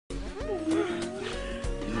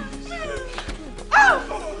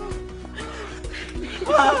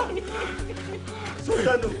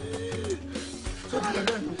Sotano.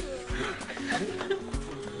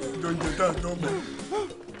 Don't get that number.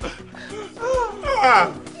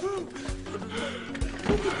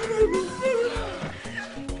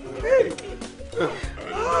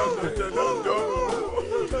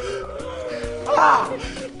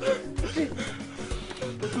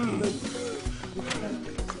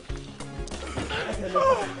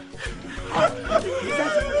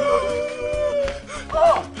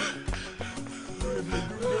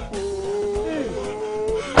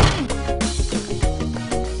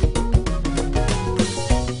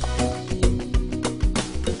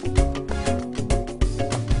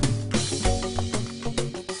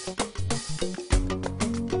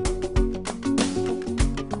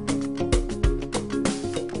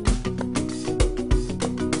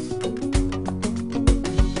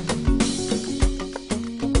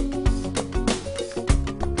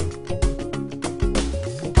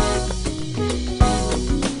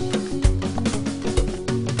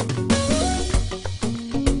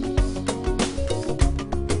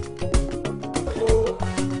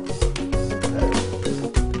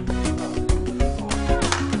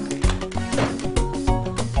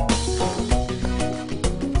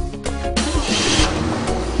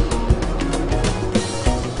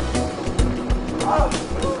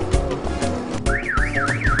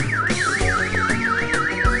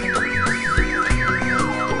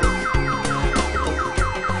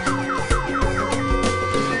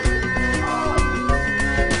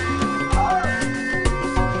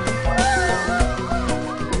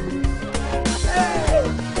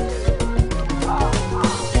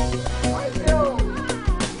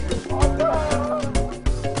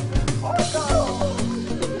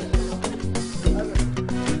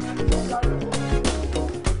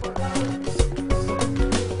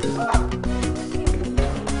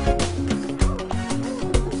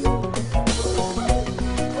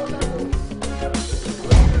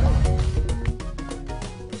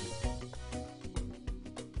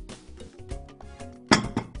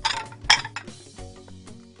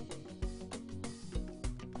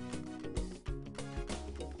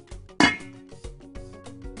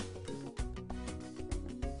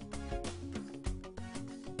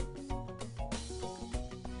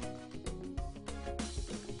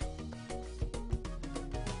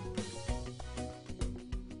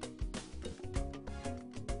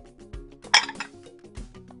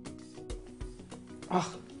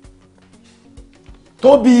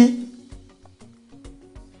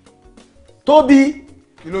 Tóbi.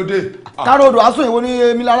 Kí ló dé? Károdò aṣọ ìwọ ní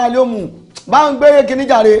mi lára lé òmù. Bá ń gbé kíní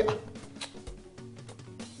jàre.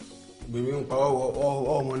 Gbèmí ń pa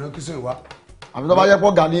ọmọ náà kí sìn wá. Àfi tó bá jẹ́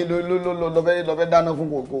pọ̀ gani lọ fẹ́ dáná fún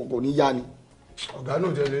kò ní yá ni. Ọ̀gá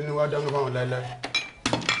náà tẹ̀lé ní wá dáná fáwọn láíláí.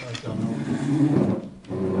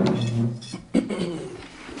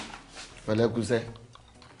 Pẹ̀lẹ́ kúsẹ́.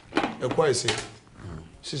 Ẹ kú àìsè.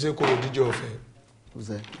 Ṣíṣe kò díjọ ọ̀fẹ́.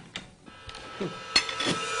 Kúsẹ́.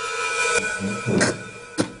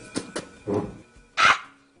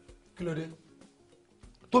 Kí ló dé?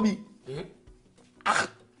 Tóbi.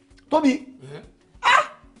 Tóbi.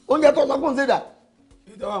 Oúnjẹ tó sọ fún ṣe dà.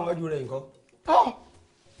 Ìtọ́wọ́ àwọn ẹjú rẹ̀ nǹkan.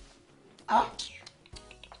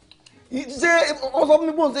 Ṣé ọ sọ fún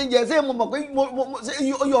mi bó ń ṣe jẹ ṣé mo mọ̀ pé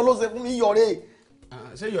iyọ̀ ló ṣe fún mi iyọ̀ rẹ̀.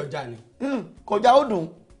 Ṣé iyọ̀ já ni? Kọjá ó dùn.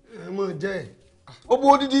 Ẹ mọ̀ jẹ́ ẹ̀. Gbogbo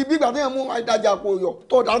odidi bí ìgbà tí yẹn mú ìdájà kò yọ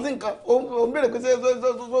tó dá sí nǹkan ó ń béèrè pé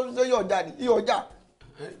ṣé yọ̀ já ni iyọ̀ já.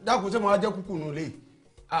 Dákun ṣé mo wá jẹ́ kúkú nù lé.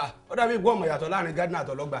 Ó dàbí ìgbọ́ ọmọ yàtọ̀ láàrin gádínà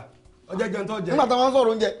àtọ̀lọ́gbà. Ọjọ́ jẹun tó jẹ. Nígbà táwọn sọ̀rọ̀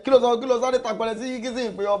oúnjẹ kí ló sáré tapẹ̀rẹ̀ sí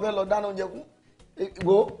kìsìn pé ọbẹ̀ lọ dáná oúnjẹ kú.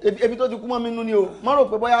 Wo ebi tó ti kú mọ́ mi nú ni o má rò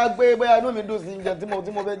pé bóyá inú mi dùn sí oúnjẹ tí mo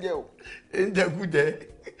fẹ́ jẹ o. Oúnjẹ kú jẹ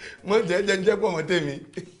mọ jẹ pọ̀ mọ́ tèmi.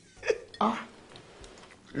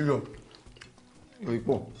 Iyọ̀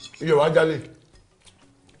ìpọ̀. Iyọ̀ wá jálè.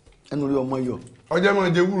 Ẹnu rí ọmọ iyọ̀. Ọjọ́ máa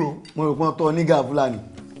jẹ wúro. Mo rò pé wọ́n tọ́ nígà Fúlàní.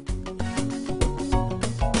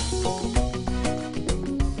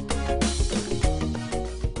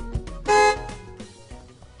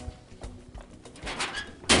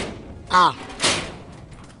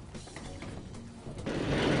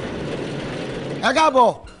 Ẹ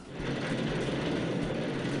káàbọ̀.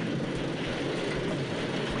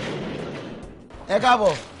 Ẹ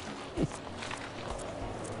káàbọ̀.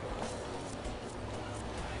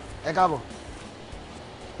 Ẹ káàbọ̀.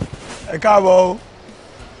 Ẹ káàbọ̀ o.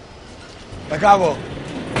 Ẹ káàbọ̀.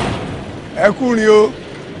 Ẹ kúrin o.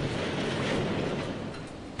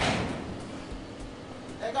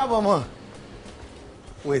 Ẹ káàbọ̀ mọ̀.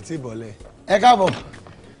 Wọ́n ètí bọ̀lẹ̀. Ẹ káàbọ̀.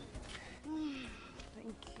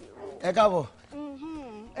 Ẹ káàbọ̀.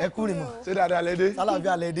 Ẹ kúrin mọ̀. Ṣé dáadáa lẹ dé?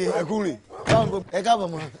 Sálàáfíà lẹ dé. Ẹ kúrin. ẹ káàbọ̀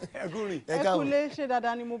mọ́. ẹ kúlé ṣe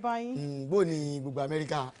dáadáa ni mo bá yín. bó ni gbogbo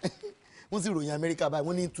Amẹ́ríkà wọ́n sì ròyìn Amẹ́ríkà báyìí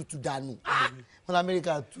wọ́n ní tutù dànù wọ́n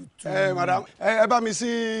l'Amẹ́ríkà tutù. madam ẹ bá mi sí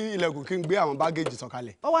ilẹ̀kùn kí n gbé àwọn bágéjì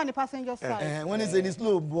sọ̀kalẹ̀. ó wà ní passenger side. wọ́n ní ṣe ni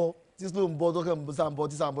slow bọ́ tí slow ń bọ́ tó kẹ́ ń sàn bọ́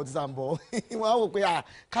tí sàn bọ́ tí sàn bọ́ wọ́n á wò pé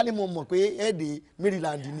ká ní mo mọ̀ pé ẹ̀ẹ́dẹ̀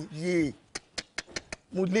Maryland ni yéé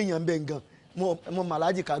mo léèyàn bẹ́ẹ̀ gan mo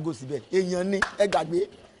màlájì kágò síbẹ̀ èèyàn ní ẹ gbàgbé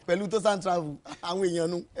pẹ̀lú tó sàn travel àwọn èèyàn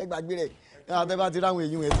nu ẹ gbàgbé rẹ̀ àtẹ bá ti ráwọn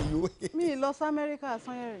èèyàn ẹ̀ ti yó. mi ì lọ sí Amẹ́ríkà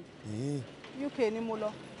sanyẹ̀rì UK ni mo lọ.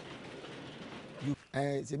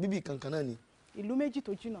 ṣe bíbí kankan náà ni. ìlú méjì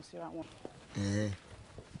tó jìnnà síra wọn.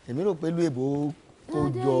 èmi rò pé ìlú èbó kó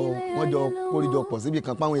jọ wọ́n jọ kórìjọ pọ̀ síbi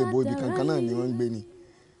kan páwọn èbó ibì kankan náà ni wọ́n ń gbé ni.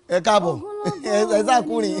 ẹ káàbọ̀ ẹ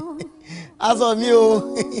sàkúrin aṣọ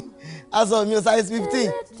mi o size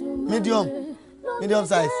 15 medium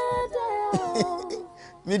size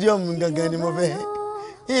medium gangan ni mo fẹ́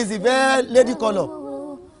yìí sì fẹ́ lady colour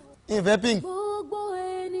yìí fẹ́ pink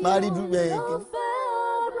máa rí dúró ẹ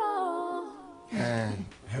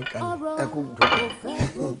kó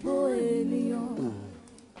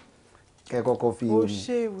kẹ kọ́kọ́ fi.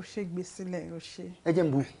 o ṣe gbé sílẹ̀ o ṣe. ẹ jẹ́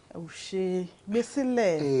n bu. o ṣe gbé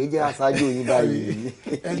sílẹ̀. ẹ jẹ́ aṣáájú yín báyìí.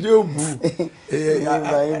 ẹ jẹ́ ò bu.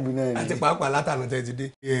 àti pàápàá látànà tẹ́ ti dé.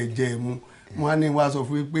 ẹ jẹ́ ẹ mú wọn á ní wàá sọ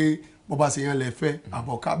fún yín pé bó bá ṣe yan lẹ fẹ́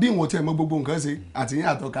àbọ̀ká bí wọn tiẹ̀ mọ gbogbo nǹkan ṣe àti yín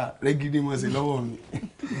àtọ́ka rẹ́gídé mọ̀ ṣe lọ́wọ́ mi.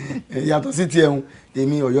 yàtọ̀ sí tiẹ̀ ń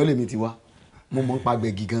èmi Ọ̀yọ́ lèmi ti wá mo mọ̀ ń pa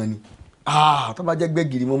gbẹ̀gì gan ni tó bá jẹ́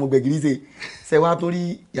gbẹ̀gìrì mo mọ̀ gbẹ̀gìrì ṣe wá tó rí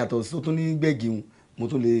yàtọ̀ sí tó ní gbẹ̀gì ń mo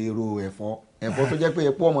tún lè ro ẹ̀fọ́ tó jẹ́ pé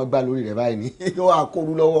ẹ̀pọ̀ ọmọ gbà lórí rẹ̀ báyìí ni yóò wá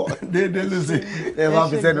kóru lọ́wọ́ déédéé ló ṣe ẹ bá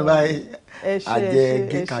fi sẹ́nu báyìí àjẹ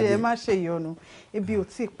kíkàjẹ. ẹ má ṣe ìyọnu ebi ò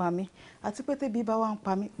tí ì pa mí àti pé tẹ́bi bá wá ń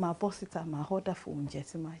pa mí màá bọ́ síta màá họ́dà fún oúnjẹ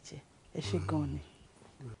tí màá jẹ ẹ ṣe gan ni.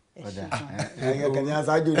 ọ̀dà ẹ̀yẹ kẹ̀yìn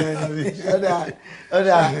aṣáájú ní ẹni bí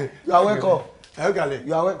ọ̀dà you are welcome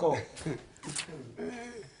you are welcome.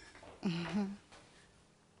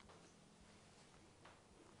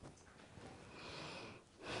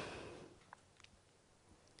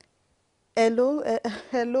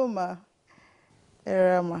 hello ma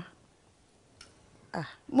ẹ̀rọ ma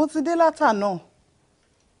mo ti dé látàná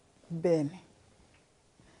bẹ́ẹ̀ ni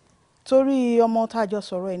torí ọmọ tá a jọ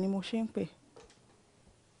sọ̀rọ̀ ẹ̀ ni mo ṣe ń pè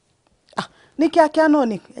ní kíákíá náà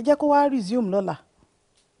ni ẹ jẹ́ kó wá resume lọ́la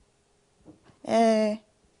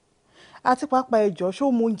àti pàápàá ẹjọ́ ṣó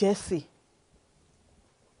mú oúnjẹ sè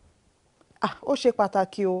ó ṣe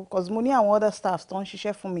pàtàkì o cause mo ní àwọn other staffs tó ń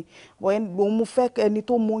ṣiṣẹ́ fún mi but mo fẹ́ ẹni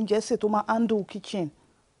tó mú oúnjẹ sè tó máa handle kitchen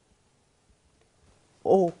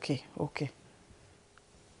okay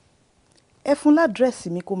ẹ fún ládírẹ́sì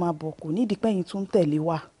mi kó máa bọ̀ kò nídìí pẹ́yìn tó ń tẹ̀lé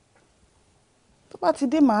wa tó bá ti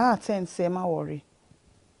dé màá attend sí ẹ má worry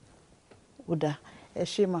ó dáa ẹ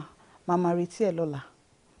ṣé mà màmá retí ẹ lọ́la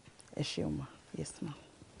ẹ ṣeun mà yes ma.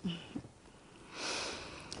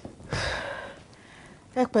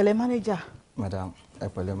 ẹ pẹ̀lẹ́ manager. madam ẹ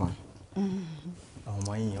pẹ̀lẹ́ ma àwọn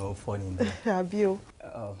ọmọ yìí ò fọ́ ni. àbí o.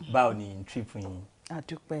 báwo ni trip fún yín.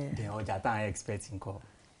 àdúpẹ́. then ọjà tá à ń expect nǹkan.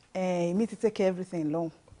 èmi ti take care everything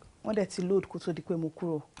long wọ́n dẹ̀ ti load kó tó di pé mo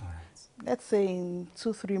kúrò. let's say in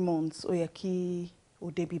 2-3 months ó yẹ kí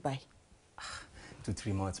ó débí báyìí.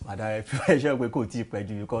 2-3 months madam ẹ fi ṣe pé kò tí ì pẹ́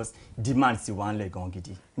jù because demand ti wà ń lẹ̀ gan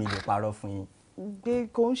gidi mi lè parọ́ fún yín. gbé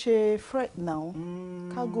kò ń ṣe freight now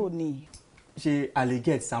cargo ni. ṣe I will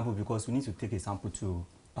get sample because we need to take a sample to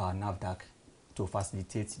NAFDAC to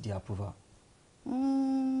facilitate the approval.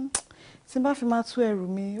 tí n bá fi máa tú ẹrù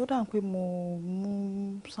mi ó dà pé mo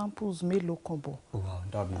mú samples mélòó kan bọ̀. Oh wow,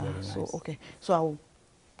 that would be very nice. So okay, so I will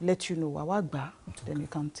let you know àwa gbà then you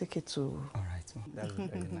can take it to. All right, that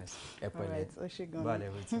would be very nice. ẹ pẹ̀lẹ́ All right, ó ṣe gan-an. báwo lẹ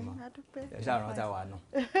rí tí ma ẹ ṣáà rántí àwa náà.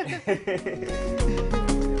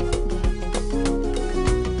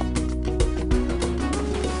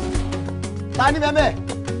 ta ni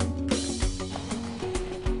bẹ́ẹ̀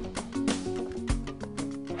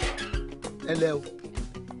ẹ lẹ́ o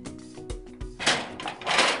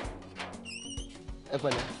ẹ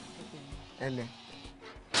pẹ̀lẹ́ ẹ lẹ́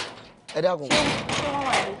ẹ dákun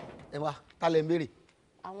ẹ wá ta lẹ ń béèrè.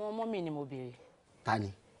 àwọn ọmọ mi ni mo béèrè. ta ni.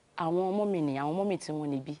 àwọn ọmọ mi ni àwọn ọmọ mi tí wọ́n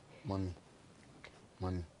níbí.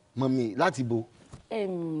 mọ́mì láti bo.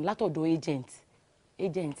 látọ̀dọ̀ agent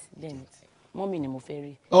mọ́mì ni mo fẹ́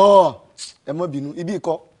rí. ẹ mọ́ bínú ibi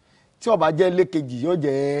ikọ́ tí ó bá jẹ́ ilé kejì yóò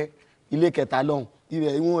jẹ́ ilé kẹta lọ́hùn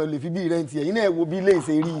ibẹ̀ wọn lè fi bí rẹ́ǹtì ẹ̀ yín náà wo bí ilé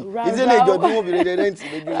ìṣe rí ìṣe lè jọ bí wọ́n fi rẹ́ǹtì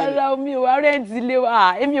lójú rẹ̀. ara mi ò wá rẹ́ǹtì ilé wa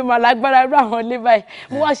èmi ò mà lágbára irú àwọn ilé báyìí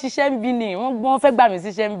mo wá ṣiṣẹ́ ń bí ni wọ́n fẹ́ gbà mí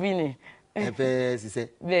síṣẹ́ ń bí ni. ẹ fẹ́ ṣiṣẹ́.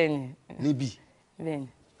 bẹ́ẹ̀ni. níbí. bẹ́ẹ̀ni.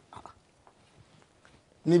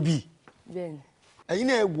 níbí. bẹ́ẹ̀ni. ẹ̀yin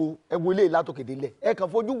náà ẹ wo ilé látòkèdè lẹ̀ ẹ kàn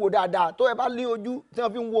fojú wo dáadáa tó ẹ bá lé ojú tí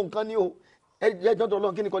wọ́n fi ń wo nǹkan ní o ẹ jẹ́ jọ́tọ̀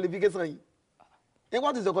Ọlọ́run kí ni qualification yìí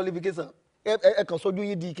what is your qualification ẹ kàn sójú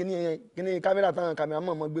yín di kíní kámẹ́rà táwọn kámẹ́rà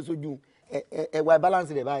mọ̀ gbé sójú ẹ wá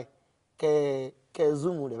balance rẹ̀ báyìí kẹ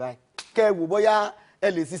zoom rẹ̀ báyìí kẹ wò bóyá ẹ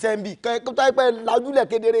lè ṣiṣẹ́ ń bì kẹ tó táyé pẹ́ lajúlẹ̀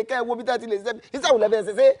kedere kẹ wo bí tẹ́ ti lè ṣiṣẹ́ iṣẹ́ òun lẹ́fẹ̀ẹ́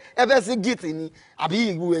ṣiṣẹ́ ẹ fẹ́ sí gíìtì ni àbí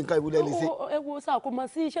ìwé nǹkan ìwúlẹ̀ lè ṣe. ẹ wo sáà kò mọ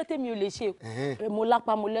sí iṣẹ́ tèmi ò lè ṣe mo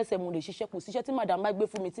lápá mo lẹ́sẹ̀ mo lè ṣiṣẹ́ kò síṣẹ́ tí madam bá gbé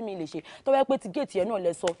fún mi tí mi lè ṣe tó bá pẹ́ ti géètì yẹn náà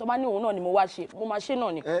lẹ sọ tó bá ní òun náà ni mo wá ṣe mo máa ṣe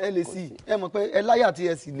náà ni. ẹ lè sí ẹ mọ̀ pé ẹ láyà tí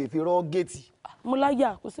ẹ sì lè fi rọ́ géètì. mo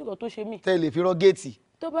láyà kò sí nǹkan tó ṣe mí. tẹ́ lè fi rọ́ géètì.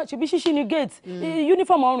 tó bá ṣe bí ṣíṣí ni gate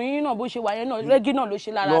uniform ọrùn yín náà bó ṣe wà yẹn náà rẹ́gí náà ló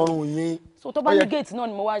ṣe lára lọ́rùn yín so tó bá ní gate náà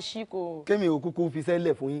ni mo wá ṣí kò. kémi ò kúkú fi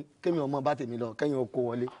sẹ́lẹ̀ fún yín kémi ọmọ bá tèmi lọ kẹ́yìn oko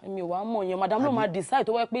wọlé. èmi ò wá mọ̀ yẹn madam ló máa decide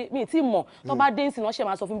tó wẹ́ pé mi ì tí mọ̀ tó bá dé ìsìn náà ṣe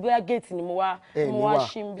máa sọ fún mi bóyá gate ni mo wá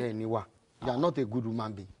ṣí ń bí. ẹ ní wa you are not a good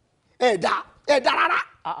woman being. ẹ dá rárá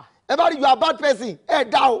ẹ bá rí you are bad person ẹ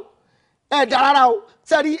dá rárá o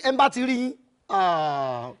sẹ́rí ẹ bá ti rí yín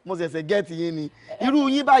mo ṣẹ̀ṣẹ̀ gẹ́ẹ̀tì yín ni irú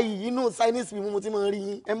yín báyìí inú chinese film mo ti máa rí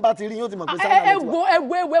yín ẹ bá ti rí yín ó ti mọ̀ pé sáyẹn ló ti wá.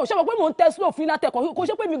 ẹgbẹ́ ṣé mo pé mò ń tẹ́ slow fún iná tẹ̀kọ̀ kò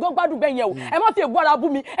ṣe pé mi gan gbádùn bẹ́ẹ̀ yẹn o ẹ má fi ègbó ara bú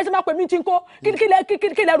mi ẹ ṣe máa pè mí tí ń kó kí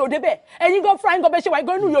lẹ rò débẹ̀ ẹ̀yin gan frying gan bẹ́ẹ̀ ṣe wà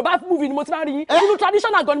gan inú Yorùbá movie ni mo ti máa rí yín inú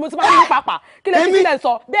traditional gan ni mo ti máa rí yín pàápàá kí lẹ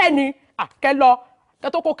sọ bẹ́ẹ̀ ni kẹ lọ kẹ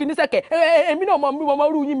tó kó kinní sẹ̀kẹ̀ èmi náà mo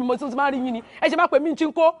rú yín mi mo ti máa rí yín ni ẹ ṣe máa pè mí tí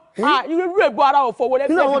ń kó irú ègbó ara òfò wo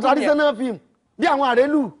lẹ́gbẹ̀ẹ́ nínú àwọn traditional film bí àwọn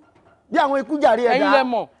àrélù bí àwọn ikú jàre ẹ̀dá ẹ̀yin lẹ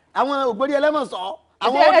mọ̀ àwọn ògbórí ẹlẹ́mọ̀ sọ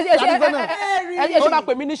àwọn traditional ẹ ṣe máa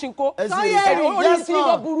pè mí ní ṣinko orí tí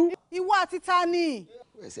yín burú. ìwọ àti ta ni.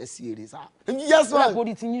 ẹsẹ̀ sí èrè sá. yes ma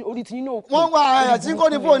orí tí yín náà kú. wọ́n wá ṣinko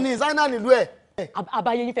ní fóònù ní China nílùú ẹ̀.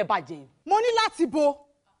 àbáyé yín fẹ́ bàjẹ́. mo ní láti bo.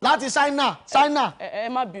 láti China. ẹ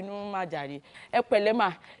má bínú má jàre ẹ pẹ̀lẹ́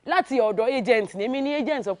mà láti ọ̀dọ̀ agent ni èmi ní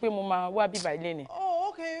agent sọ pé mo máa wá bíbá ilé ni. oh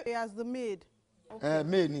okay as the maid.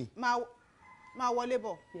 maid ni. máa wọlé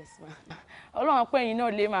bọ̀. yes ma Ọlọ́run pé ẹ̀yin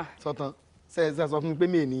náà lé mà. sọtàn ṣe sọ fún mi pé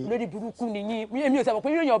maid ni. olórí burúkú ni yín èmi ò sọ pé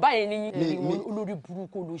yíyan báyìí ni yín olórí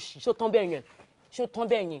burúkú ló ṣì ṣó tán bẹ́ẹ̀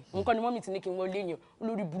yẹn nǹkan ni mọ́mì ti ní kí n wọlé yẹn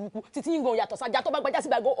olórí burúkú títí yín gan yàtọ̀ sájà tó bá gbajá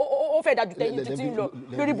síbi àgọ́ ó fẹ́ dájú tẹ́yìn títí ń lọ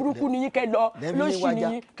lórí burúkú ni yín kẹ́ lọ lóṣì ni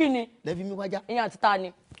yín kí ni lẹ́fí mi wájà. ìyẹn àti ta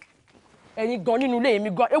ni ẹ̀yin gan nínú ilé mi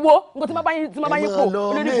gan ewo nǹkan tí má bá yín pò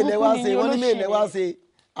olórí burúkú ni yín olóṣì ni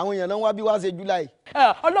àwọn èèyàn náà wá bí wá ṣe July.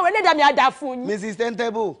 Ọlọ́run ẹlẹ́dàá mi á dà fún yín. Mrs.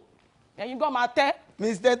 Tentebo. ẹ̀yin gan máa tẹ́.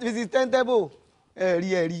 Mrs. Tentebo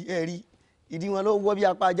ẹ̀rí ìdí wọn ló wọ́ bí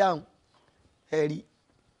apá ajá hàn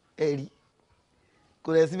ẹ̀rí kò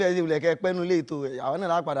rẹ̀ síbẹ̀ sí ìwìlẹ̀kẹ́ pẹ́nu lè tó àwọn náà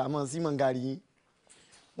lápadà mọ̀ sí mọ̀ngàrí yín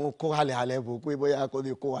wọn kó halẹ̀ bò pé bóyá kò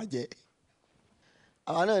lè kó wa jẹ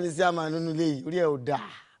àwọn náà ní sí àmà nínú ilé yìí orí ẹ̀ ò dáa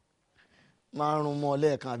máa ń rún mọ́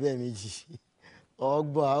lẹ́ẹ̀kan abẹ́ méjì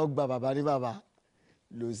ọgbà bàbá ní bàbá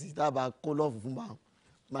lò sí tábà kó lọ́ọ̀fù fún bá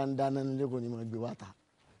máa ń dáná nílé kò ní mọ̀ gbé wá ta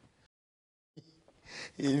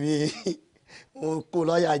èmi mo kó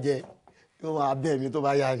lọ́ọ̀yà jẹ yóò máa bẹ̀ mí tó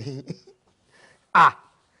bá yá ni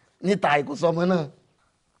níta ìkóso ọmọ náà.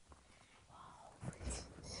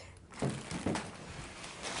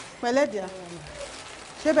 pẹ̀lẹ́ díà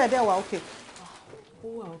ṣé bẹ́ẹ̀ dẹ̀ wà òkè. ó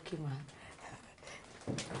wà òkè mà.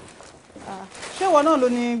 ṣé ìwọ náà ló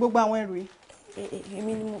ní gbogbo àwọn ẹrù yìí.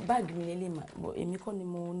 èmi ni mo báàgì mi lélẹ̀ mà èmi kọ́ ni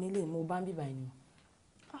mo nílé mo bá ń bíbà ẹni.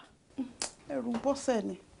 ẹrù bọ́sẹ̀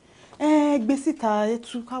ni gbé síta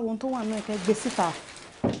ẹtú káwọn tó wà náà kẹ́ gbé síta.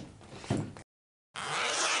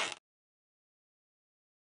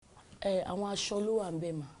 àwọn aṣọ ló wà ń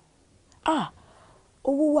bẹ̀ mà.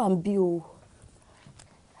 owó wà ń bí o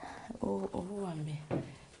owó wà ń bẹ̀.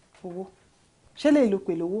 owó ṣé lè lo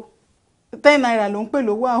pè lówó 10 naira ló ń pè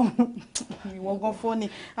lówó àwọn ìwọ̀n gan fọ́ ni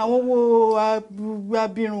àwọn owó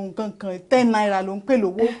abirùn kankan 10 naira ló ń pè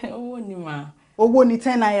lówó. owó ni mà. owó ni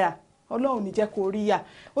 10 naira ọlọ́run ní jẹ́ kó rí yà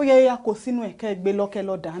ó yẹ ya kó sínú ẹ̀ kẹ́ gbé lọ́kẹ́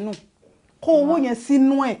lọ dànù kó owó yẹn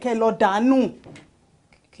sínú ẹ̀ kẹ́ lọ dànù.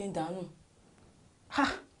 kí n dànù.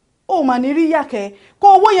 ó mà ní rí yà kẹ́ kó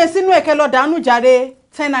owó yẹn sínú ẹ̀ kẹ́ lọ dànù jàre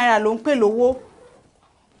 10 naira ló ń pè lówó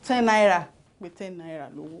 10 naira pé 10 naira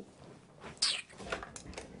lówó.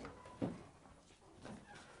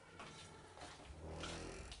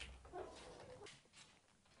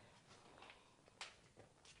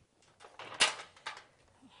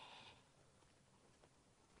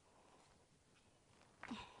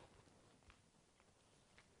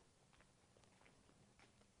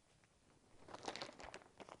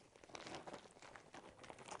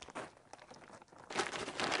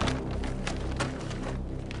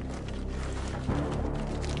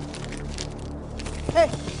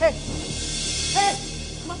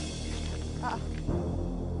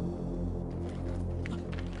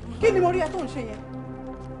 Kí ni mo rí ẹ tó ń ṣe yẹn?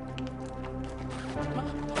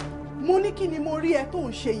 mo ní kí ni mo rí ẹ tó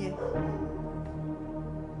ń ṣe yẹn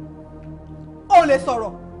ó lè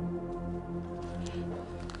sọ̀rọ̀.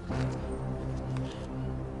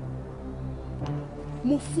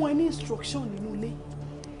 mo fún ẹ ní instruction nínú ilé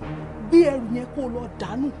bí ẹrù yẹn kó lọ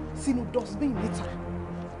dànù sínú dustbin níta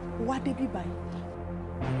wá débi báyìí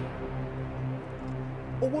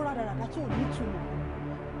owó rádaràdà tó ní ìtumọ̀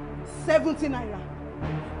 70 naira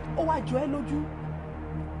ó wá jọ ẹ́ lójú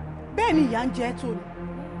bẹ́ẹ̀ ni ìyà ń jẹ ẹ́ tó ni.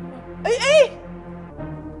 Hey!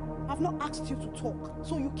 I've not asked you to talk,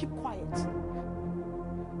 so you keep quiet.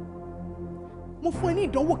 Mo fún ẹ ní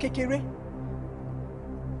ìdánwò kékeré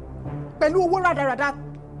pẹ̀lú owó rádaràdà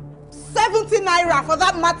 70 naira for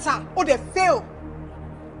that matter ó dẹ̀ fail.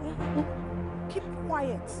 Keep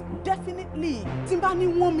quiet. Definitely tí n bá ní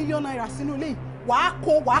 1 million naira sínú ilé wàá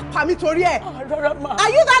kó wàá pa mí torí ẹ̀.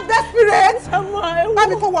 Are you that desperate? Bá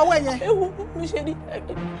mi kó wọ́wọ́ yẹn. Mi ṣe rí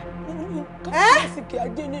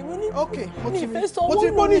okay mo ti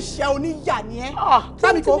rí bó ní iṣẹ́ oníyà ni ẹ́.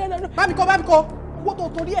 bá mi kó owó tó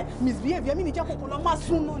torí ẹ̀ misbehaviour mi ní jẹ́ kókó lọ máa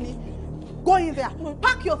sún náà ni. Go in there,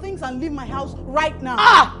 pack your things and leave my house right now.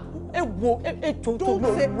 Don't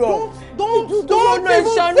even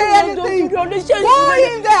say anything. Go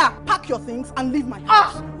in there, pack your things and leave my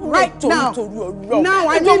house right now. Now,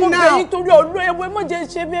 I mean now. I said go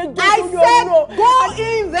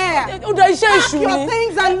in there, pack your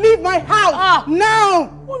things and leave my house now.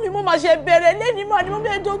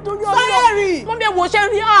 Sorry. Keep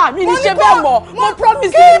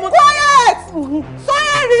quiet.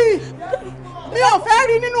 Sorry. Mi ò fẹ́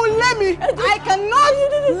rí nínú ilé mi. I cannot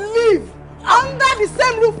live under the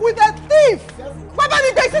same roof with a thief. Bàbá mi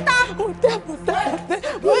gbé síta.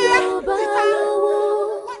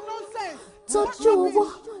 What nonsense? Tọ́jú owó,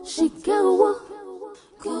 ṣìkẹ́ owó.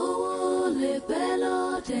 Kówó lè pẹ́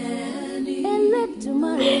lọ́dẹ̀ ni.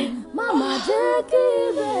 Elédùmarè, máma jẹ́ kí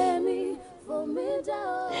rẹ̀ mi fò mí dá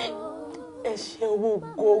o. Ẹ ṣe owó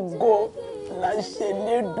gógó la ṣe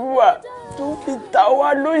lédùá tó fi ta wá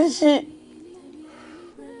lóṣì.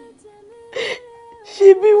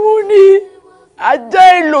 Ṣebí wọ́n ní ajá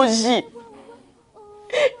ìlòṣì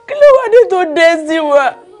kí ló wá dé tó dé sí wa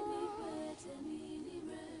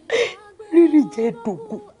rírì jẹ́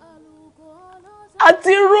dògùn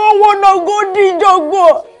àti rówó lọ́gọ́ díjọ́gbọ̀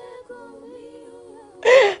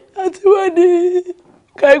àti wọ́n ní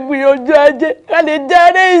ká gbìyànjú ajé ká lè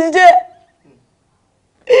jáde iṣẹ́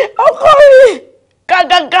ọkọ mi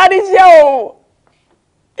kàkàkà níṣẹ́ o.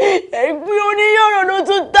 Ẹ̀gbin oníyọ̀rọ̀ ló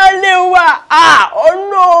tún tálé wa.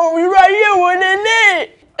 Ọ̀nà irú ayé wo lélẹ̀?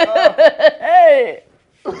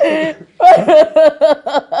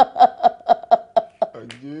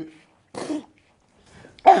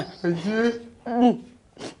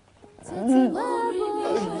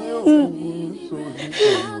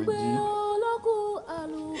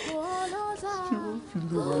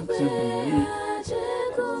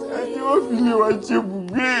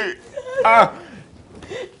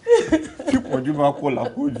 Tí pọ̀jù bá kọ́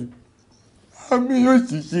làpọ̀jù, àmì yóò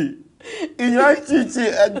ṣiṣẹ́, ìyá ṣiṣẹ́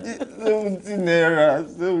àti 70 naira.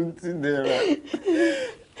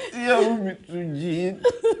 Ìyàwó mi tún jí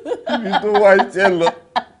ibi tó wá iṣẹ́ lọ.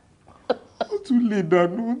 Ó tún lè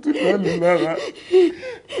dànù, ó tún dànù lára.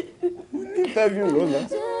 Mo ní interview lọ́la,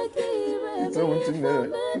 70 naira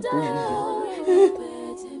tó ní jẹ.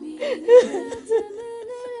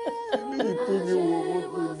 Eléyìí tó ní owó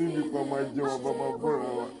tó níbi kan máa jẹ́ wọn bá máa bọ́ra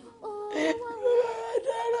wa.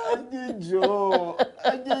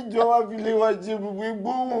 Ajéjọ́ wá fi lé wa ṣe gbogbo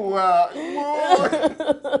ìgbóhùn wa.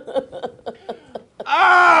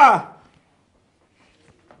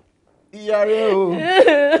 Ìyá rẹ̀ o.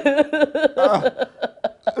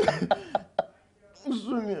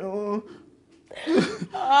 Sún mi o.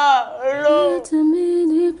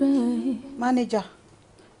 Manager,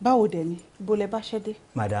 báwo dẹ̀ ni? Ibo lẹ bá ṣẹ́ dé?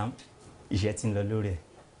 Madam, iṣẹ́ tí ń lọ lórí ẹ̀.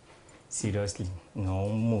 Seriously, no,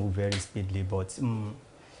 move very speedily, but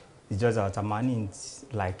it's just that I'm manning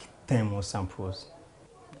like 10 more samples.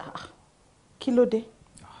 Kí ló dé?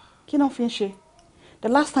 Kí ló fi ń ṣe? The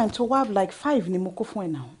last time to have like 5 ni mo kó fún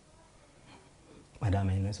ẹ now. Madam,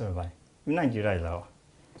 ẹ ní sọ̀rọ̀ báyìí. Ní Nàìjíríà ìlàwọ̀,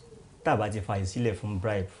 tá a bá ti fààyè sílẹ̀ fún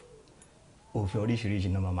bribe, òfin oríṣiríṣi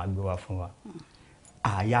náà máa gbé wá fún wa.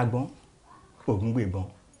 Àyágbọ́n, ògúngbègbọ́n,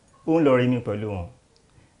 ó ń lọ rí mi pẹ̀lú wọn.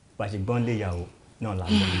 Bàṣẹ̀gbọ́n lé ìyàwó náà la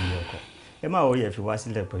gbọ́ nílé ọkọ. Ẹ má wọrí ẹ fi wá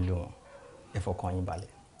sílẹ̀ pẹ̀lú wọn. Ẹ fọkàn yín balẹ̀.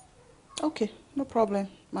 Okay, no problem.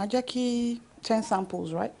 Màá jẹ́ kí 10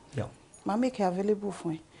 samples, right? Yeah. Màá make it available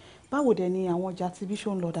fún ẹ. Báwo dẹ̀ ni àwọn ọjà tí bí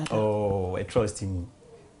ṣó ń lọ dáadáa? Oh, ẹ trust me.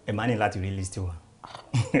 Ẹ máa ní láti release tiwa.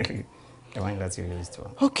 Ẹ máa ní láti release tiwa.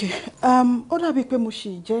 Okay, ó dàbí pé mo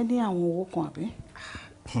ṣì jẹ́ ní àwọn owó kan àbí?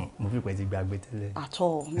 mo fi pẹ́ ti gbàgbé tẹ́lẹ̀. At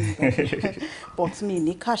all. But me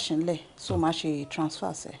ní cash ńlẹ̀, so máa ṣe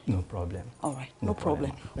transfer sẹ́. No problem. All right, no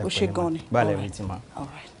problem. Ó ṣe gan ni. Báàlẹ̀ rí ti ma. All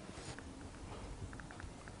right.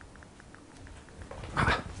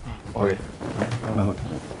 ọ̀rẹ́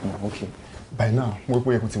okay by now mo rò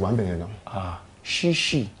pé ẹkùn ti wà ń bẹ̀rẹ̀ náà.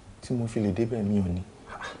 ṣíṣì tí mo fi lè débẹ̀ mi ò ní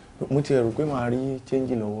mo ti rò pé màá rí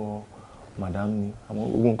chẹ́ńjì lọ́wọ́ madam ni àmọ́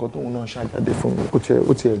gbogbo nǹkan tóun náà ṣàjáde fún mi ó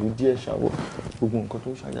ti ẹ̀rù díẹ̀ ṣàwọ̀ gbogbo nǹkan tó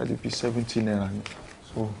ṣàjáde bíi 70 naira ni.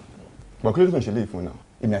 so bọ̀ kí ló tó ń ṣe léyìí fún náà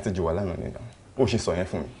èmi àti jù wà lánàá nìyẹn ó ṣe sọ yẹn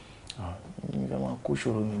fún mi. mi fẹ́ máa kó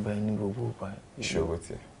ṣòro mi báyìí ní gbogbo ìgbà. ìṣòro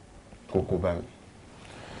tiẹ̀ kó kó bá mi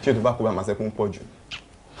ṣé tó bá kó bá máa sẹ́kún pọ̀ jù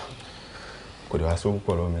kò dé wá sówó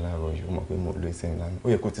pọ̀ lọ́wọ́ mi láàárọ̀ yìí ó mọ̀ pé mo lo ìsinmi lánàá ó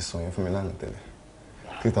yẹ kó ti sọ yẹn fún mi lánàá tẹ́lẹ̀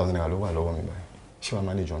 3,000 naira ló wà lọ́wọ́ mi báyìí ṣé wàá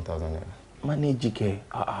manage 1,000 naira. manage kẹ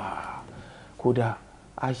kódà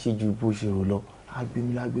á ṣe ju bó ṣe rò lọ á gbé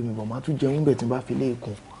mi bọ̀ máa tún jẹun bẹ̀ tí n bá fi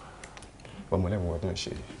léèkùn. ọmọlẹ́wọ̀n tó ń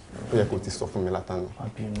ṣe ó yẹ kó ti sọ fún mi látàná.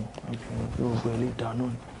 àbínú bí o gbẹ lè dáná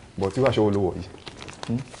ni. bọ̀ tí wàá ṣọwọ́ ló wọ̀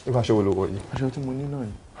yìí wàá ṣọwọ́ ló wọ̀ yìí. aṣọ tí mo ní náà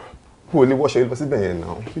ni. kó o lè wọ́ṣọ lọ síbẹ̀ yẹn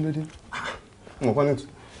náà. kí ló dé. mo kọ́ ní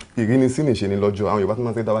ìrínisí nìṣe ni lọ́jọ́ àwọn Yorùbá tó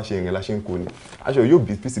máa ń tẹ́ dábàá ṣe ìrìn láṣẹ ń kó ni aṣọ yóò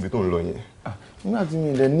bí pcb tó ń lọ yẹn. nígbà tí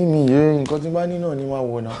mi ilẹ̀ ní mi yé nǹkan tí bá ní náà ni máa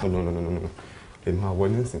wọ náà. no èmi máa wọ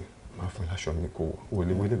nísìn máa fún láṣọ mi kó wò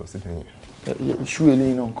lè wọlé lọ síbẹ̀ yẹn. ṣú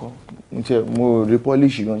eléyìí náà kọ́ mo rí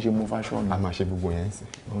pọ́líṣì gan ṣe mo fáṣọ mi. a máa ṣe gbogbo yẹn sí.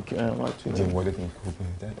 ok ẹ má tún jẹ́ wọlé tí mo kó gbogbo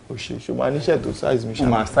yẹn jáde. o ṣe ṣo máa níṣẹ́ tó size mi ṣáà.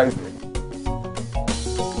 máa size mi.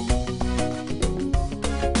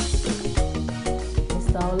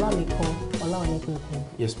 Mr. Olanikan Olaniyi.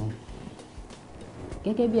 Yes ma'am.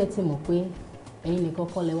 Gẹ́gẹ́ bí ẹ ti mọ̀ pé ẹ̀yin nìkan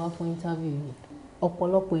kọ́ lẹ wá fún interview yìí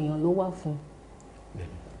ọ̀pọ̀lọpọ̀ èèyàn ló wá fún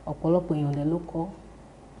ọ̀pọ̀lọpọ̀ èèyàn lẹ ló kọ́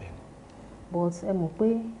but ẹ mọ̀ pé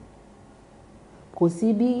kò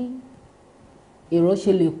sí bí èrò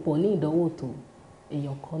ṣe lè pọ̀ ní ìdánwò tó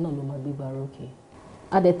èèyàn kan náà ló máa gbégbá rókè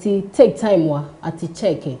a dẹ̀ ti take time wa a ti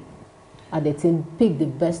check ẹ̀ a dẹ̀ ti pick the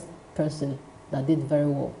best person that did very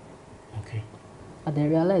well okay. a dẹ̀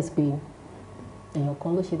realize pé èèyàn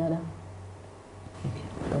kan ló ṣe dáadáa.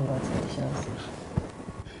 Congratulations.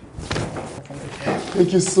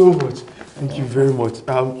 Thank you so much. Thank you very much.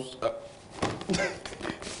 Thank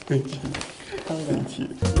you. Thank you.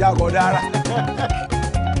 Ya kò dára.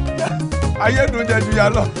 Ayé dùn jẹ ju ya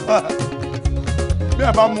lọ. Bí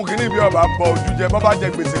ẹ bá mú kínní bí ọba bọ ojú jẹ, bọ́ bá jẹ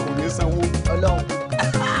gbèsè kò ní sanwó. Ọlọ́run.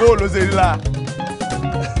 Bó ló ṣe rí la?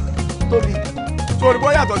 Tóbi. Sori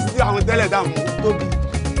bọ́ yàtọ̀ sí àwọn tẹ́lẹ̀ dààmú. Tóbi.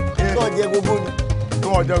 Tó jẹ gbogbo ni. Tó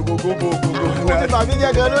jẹ gbogbo gbogbo. Ó ti bàbí jẹ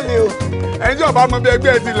gan lónìí o. Ẹni tí ọba mọ bí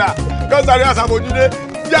ẹgbẹ́ ti là, yóò sáré àṣàbòjúdé,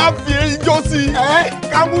 yá fi ijó sí i,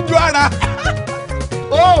 ká mújú ara.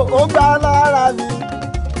 Ó gbà lára mi.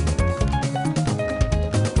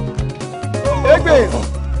 Egbe.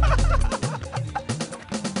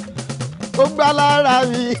 Ó gbà lára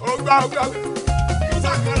mi. Ó gbà. Ó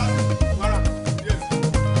sàkárà. Wàrà. Yes.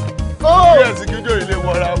 Yes, kíjó ilé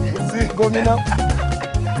wọra kù sí. Gómìnà.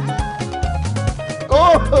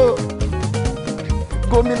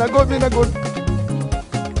 Gómìnà.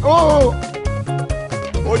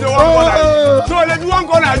 Ojo wọn kọ́nà. Tí o lè fi wọn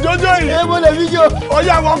kọ́nà jójó yìí. Ẹ mo lè fi jó.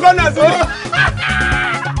 Ọjà wọn kọ́nà sí.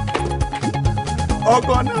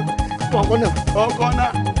 Ọkọ́nà.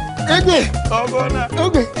 Egbe. Ọkọ́nà.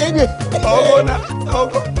 Egbe. Ọkọ́nà.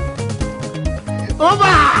 Ọba. Ọba.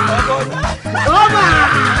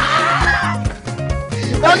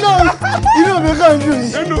 Ọlọ́run inú mi kàn ń dùn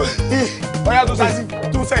yìí. Ọya tó sẹ́sí,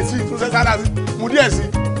 tó sẹ́sára sí, mú díẹ̀ sí.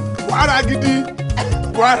 Wàhálà gidi.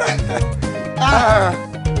 Wàhálà.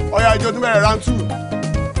 Ọya ìjọ tún bẹ̀rẹ̀ round 2.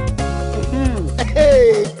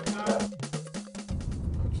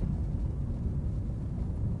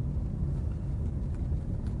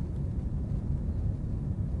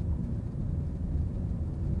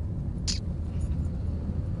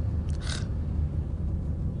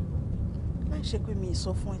 Láì ṣe pé mi ì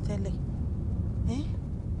sọ fún ẹ tẹ́lẹ̀.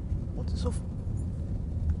 Mo ti sọ fún.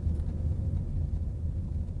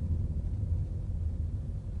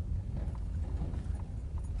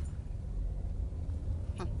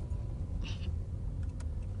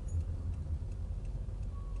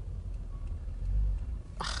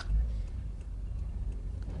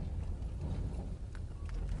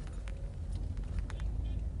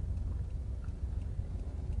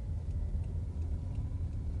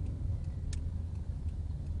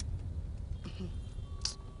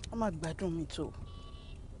 A máa gbádùn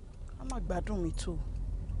mi tó.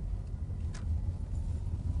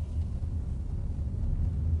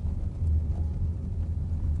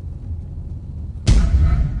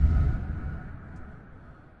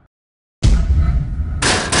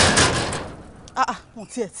 Wọ́n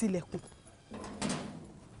tiẹ̀ tilẹ̀kùn.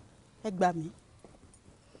 Ẹ gbà mí.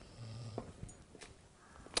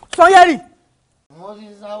 Sanyẹ̀rì. Mo ti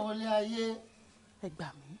sáwọlé ayé. Ẹ gbà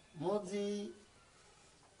mí. Mo ti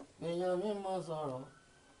èèyàn mímọ́ sọ̀rọ̀.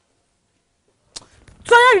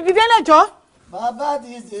 Sanyẹ̀rì dìde lẹ́jọ́. Bàbá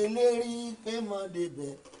ti ṣèlérí pé mo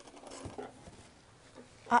débẹ̀.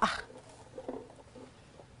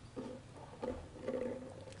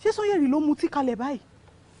 Ṣé Sanyẹ̀rì ló mutí kalẹ̀ báyìí?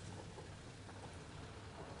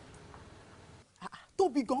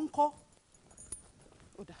 Tóbi gan kọ́.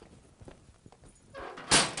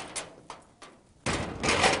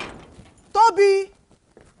 Tóbi!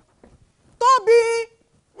 Tóbi!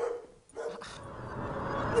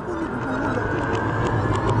 Níbo ni gbogbo wọn lọ?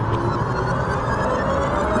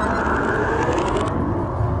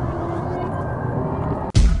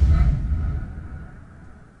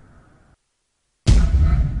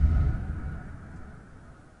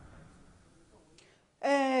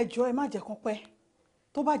 Ẹ jọ̀ọ́ ẹ má jẹ́ kán pẹ́.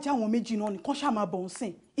 Tó bá já àwọn méjì náà nìkan ṣáà máa bọ̀ ń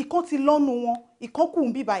sìn. Ìkan ti lọ́nu wọn, ìkan kù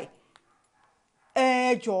ń bí báyìí.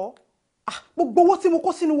 Ẹ jọ̀ọ́. Gbogbo owó tí mo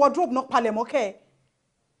kó sínú wardrobe náà palẹ̀ mọ́ kẹ́ ẹ.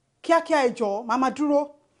 Kíákíá ẹ jọ̀ọ́, màá máa dúró.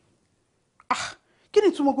 Kí ni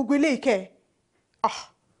ìtumọ̀ gbogbo eléyìí kẹ́ ẹ?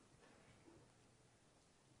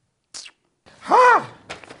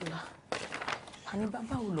 Àní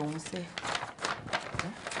bàbá wo lòun ṣe?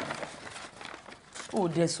 Ó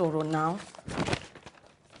dẹ̀ sọ̀rọ̀ náà.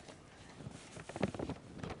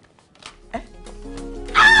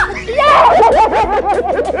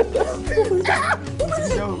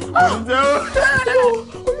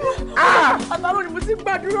 Àtàrò ni mo ti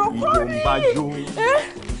gbàdúrà fún mi.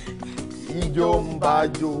 Ijó ń bá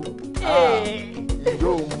jó.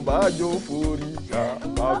 Ijó ń bá jó forí ká.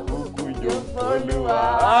 Àkókò ijó Olúwa.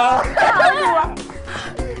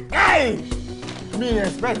 Mi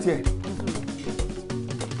expect ẹ.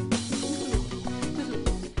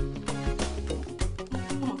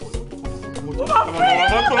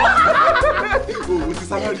 Owó ti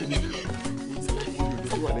sálárì ni.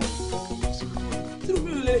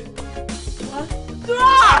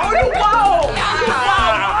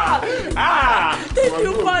 Thank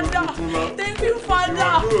you, Father. Thank you,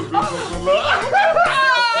 Father.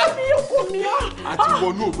 Àti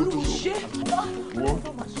wọnú òkú tó lọ.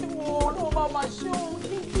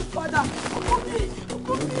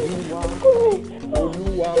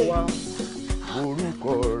 Olúwa wa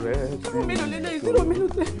orúkọ rẹ̀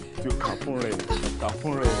tí ó kà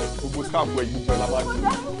fún rẹ̀ gbogbo sáàpù ẹ̀yìn ìjọ lábàdì.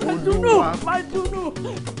 Olúwa máa dúnú.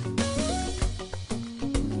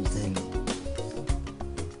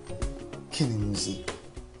 Kí ni mo ṣe?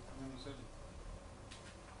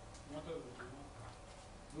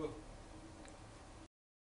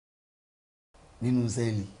 Nínú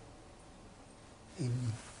sẹ́ẹ̀lì èmi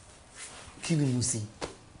kí ni mo ṣe?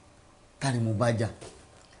 Ta ni mo bá jà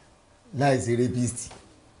láì ṣe rapist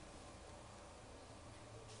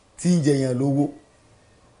tí ń jẹyàn lówó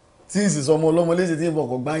tí ń sì sọmọ ọlọ́mọ léṣe tí ń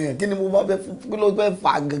fọkọ̀ gbáyàn? Kí ni mo bá fẹ́ kí ló fẹ́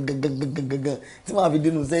fà gangan tí màá fi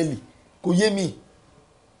dénú sẹ́ẹ̀lì? Kò yé mi.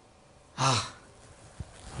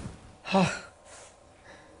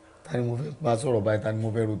 Ta ni mo fẹ́ bá sọ̀rọ̀ báyìí? Ta ni mo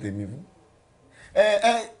fẹ́ ro tèmi fún?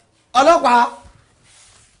 Ọlọ́pàá!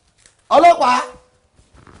 Ọlọ́pàá!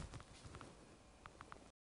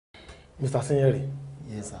 Mr. Sanyẹ̀rì.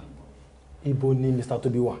 Yes sir. Ibo ni Mr.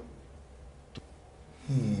 Tóbi wà?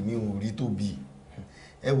 Mi ò rí Tóbi.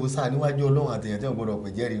 Ẹ wo sáà níwájú Ọlọ́run àtẹ̀yàn tí wọ́n gbọ́dọ̀ pè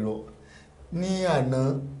jẹ́rìí rọ. Ní àná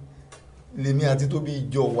lèmi àti Tóbi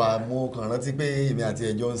jọ wà, mo kàn rántí pé èmi àti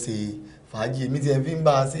ẹjọ́ ń ṣe fàájì. Èmi tí ẹ fi ń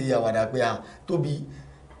bá a ṣe àwàdà pé Tóbi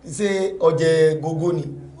ṣé ọjẹ gógó ni?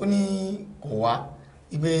 Ó ní kò wá.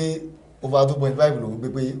 Ìgbé over 2.5 lòun gbé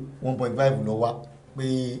pé 1.5 lọ wá,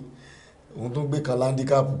 pé òun tó gbé kan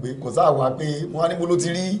láńdíkàpù, pé kò sáà wá, pé wọ́n á ní mo ló ti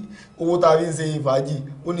rí owó tá a fi ń ṣe fàájì.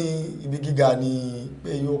 Ó ní ibi gíga ni pé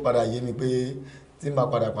yóò padà yé mi, pé tí n bá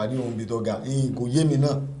padà pàdé òun bí tó ga. Kò yé mi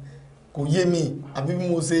náà, kò yé mi. Àbí bí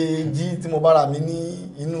mo ṣe jí tí mo bára mi ní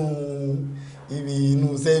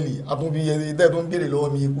inú sẹ́ẹ̀lì àtúnbí ẹ̀dẹ́ tó ń béèrè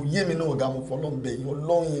lọ́wọ́ mi, kò yé mi náà. Ọ̀gá mo fọlọ́n bẹ̀yìn,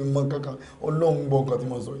 Ọlọ́run ìmọ̀ kankan, Ọlọ́run gbọ́ nǹkan tí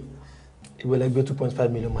mo sọ yìí. Ìwé lẹ́gbẹ́ 2.5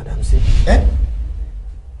 million madam sí.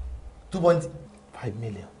 2.5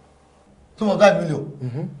 million. 2.5 million?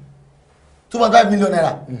 2.5 million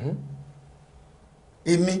naira?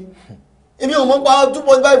 Èmi ò mọ̀ pa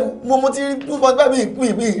 2.5, mo ti rí 2.5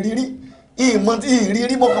 ìrírí. Ìmọ̀ tí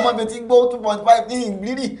ìrírí mọ́ kan máa bẹ tí gbọ́ 2.5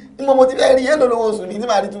 ìrírí. Nígbà mo ti fẹ́ rí ẹ̀lò lówó oṣù ní tí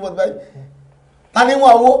máa rí 2.5. Ta ní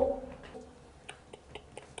wọ́n owó?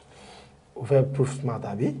 O fẹ́ proof smart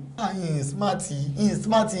àbí? Yìí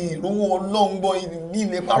smart ìrówó Ọlọ́run gbọ́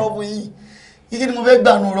ilé parọ́ fún yìí. Kí ni mo fẹ́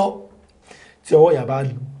gbànú rọ? Tí ọwọ́ ìyá bá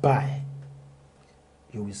bá ẹ,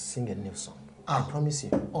 you will sing a new song. I promise you.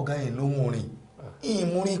 Ọ̀gá yẹn ló ń rìn.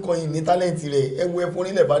 Ìmúrin kọyìn ní tálẹ́ǹtì rẹ̀ ẹ wo ẹfun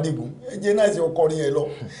nílẹ̀ Bádégún ẹ jẹ́ náà sí ọkọrin ẹ lọ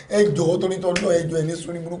ẹ jọ̀ọ́ torí tọ́lọ́ ẹ jọ ẹ ní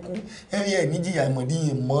sórí burúkú ẹ rí ẹ níjìyà ìmọ̀dí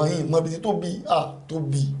ìmọ̀ bíi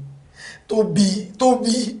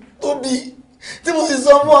tóbi tí mo sì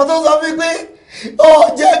sọ fún ọ tó sọ fún mi pé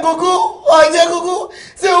ọ̀jẹ̀ gógó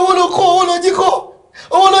ṣé owó ló jí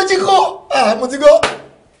kó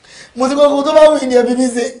mo ti gbọ́ kó tó bá wù ní ẹbí mi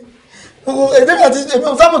ṣe èdè mi àti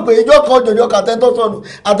èmi sábà pé ìjọ kan jọjọ kan àtẹ́ntọ́ sọnù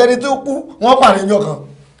àtẹni tó kú wọ́n pààrọ̀ ìjọ kan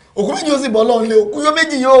òkú méjì ó sì bọ́ lọ́n lé òkú yóò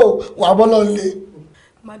méjì yóò wà bọ́ lọ́n lé.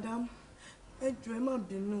 madam ẹ jọ̀ọ́ ẹ má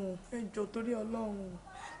bínú ẹ jọ̀ọ́ torí Ọlọ́run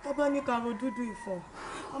bàbá ní ká ro dúdú ìfọ̀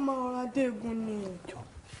a máa rọra dé egun ni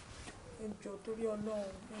ẹ jọ̀ọ́ torí Ọlọ́run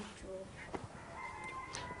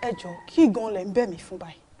ẹ jọ̀ọ́ kí gan lẹ ń bẹ̀ mí fún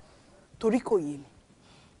báyìí torí kò yé mi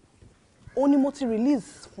ó ní mo ti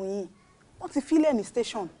release fún yín wọ́n ti fílẹ̀ ní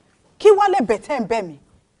station kí Wálé bẹ̀tẹ̀ ń bẹ̀ mí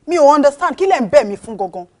mi ò understand kí lẹ̀ ń bẹ̀ mí fún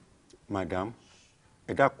gangan. madam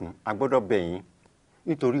ẹ dákun a gbọ́dọ̀ bẹ̀ yín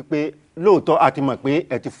nítorí pé lóòótọ́ a ti mọ̀ pé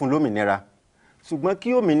ẹ ti fún lómìnira ṣùgbọ́n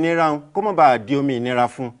kí òmìnira kó má bàa di òmìnira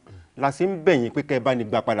fún la ṣe ń bẹ̀ yín pé kẹ́ ẹ bá ní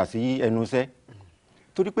gbà padà sí ẹnu iṣẹ́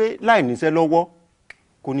torí pé láì níṣẹ́ lọ́wọ́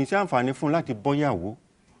kò ní sí àǹfààní fún láti bọ́yàwó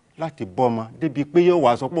láti bọ́mọ débi pé yóò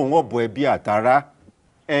wá sọ pé òun ọ̀bọ ẹbí àtàrà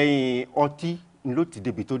ẹ̀yìn ọtí ló ti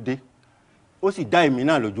débi tó dé ó sì dá èmi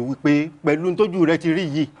náà lójú wípé pẹ̀lú tójú rẹ ti rí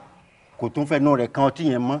yìí kò tún fẹnu rẹ̀ kan ọtí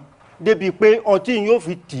yẹn mọ́ débi pé ọtí yóò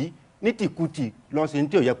fi tì í ní tìkùtì lọ sí ní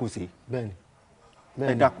tí ò yẹ kó ṣe. bẹ́ẹ̀ni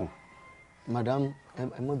ẹ dákun. madam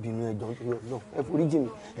ẹ má bínú ẹ jọ̀ọ́ ẹ forí jì mí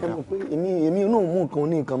ẹ mọ̀ pé èmi náà mú nǹkan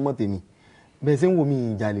ní nǹkan mọ́ tèmi bẹ́ẹ̀ ṣe ń wo mi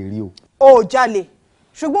ìjàlè rí o. o jalè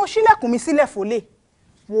ṣùgbọ́n ṣílẹ̀kùn mi sílẹ̀ fòlè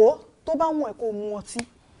wò ó tó bá wọ̀n ẹ̀ kó mu ọtí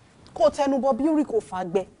kó tẹnubọ bí orí kò fà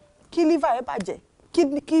gbẹ kí liver ẹ bàjẹ́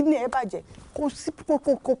kídìní ẹ bàjẹ́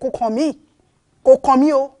kò kàn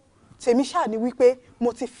mí o tèmi ṣáà ni wípé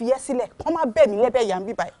mo ti fi ẹ́ sílẹ̀ kọ́ má bẹ̀ mí lẹ́bẹ̀ yà ń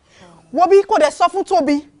bíbá ẹ̀ wo bí kò dẹ̀ sọ fún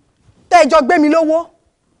Tóbi tẹ́ ẹ jọ gbé mi lówó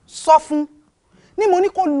sọ fún ni mo ní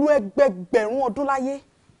kó lu ẹgbẹgbẹ̀rún ọdún láyé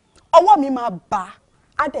ọwọ́ mi máa bà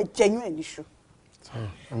á dẹ̀ jẹyún ẹ̀ níṣu.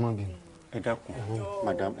 ẹ má bínú. ẹ dákun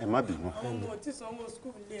madam ẹ má bínú. ọmọ tí sanwó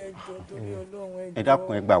skul lé ẹjọ́ torí Ọlọ́run ẹ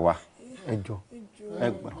dákun ẹ gbà wá. ẹ jọ̀ọ́ ẹ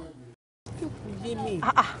gbà.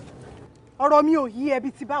 ọ̀rọ̀ mi ò yí ẹbí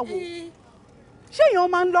tí báwo ṣé èèyàn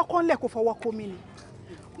máa ń lọ́kàn lẹ̀ kó fọwọ́ kó mi ni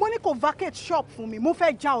mo ní kó vacate shop fún mi mo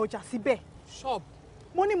fẹ́ já ọjà síbẹ̀. shop.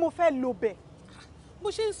 mo ní mo fẹ́ lo bẹ̀. bó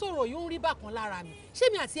ṣe ń sọ̀rọ̀ yóò ń rí bákan lára mi ṣé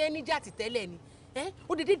mi àti ẹni jà ti tẹ́lẹ̀ ni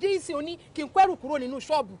ó dédé dé ìsìn oní kí n kó ẹrù kúrò nínú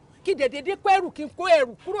ṣọ́ọ̀bù kí dédé kó ẹrù kí n kó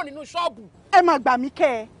ẹrù kúrò nínú ṣọ́ọ̀bù. ẹ máa gbà mí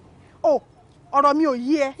kẹ́ ẹ ọ̀rọ̀ mi ò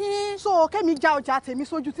yí ẹ so kẹ́mi já ọjà tèmi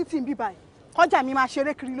sójú títì ń bíbá ẹ̀ kọjá mi máa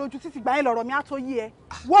ṣeré kiri lójú títì gbà yẹn lọ̀rọ̀ mi á tó yí ẹ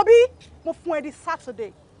wo bí mo fún ẹ di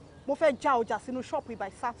Saturday mo fẹ́ já ọjà sínú ṣọ́ọ̀pù by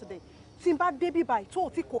Saturday tí n bá dé bí báyìí tó o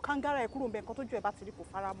ti kó kángára ẹ kúrò ń bẹ nǹkan tójú ẹ bá ti rí kò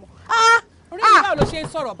fara mọ́. orí mi báwo ló ṣe ń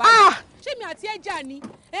sọ̀rọ̀ báyìí ṣé mi àti ẹ jà ni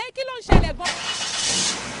kí ló ń ṣẹlẹ̀ gan.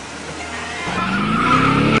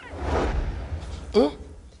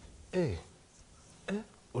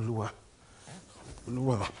 Olúwa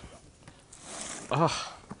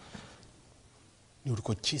ní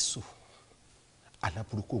orúkọ Jésù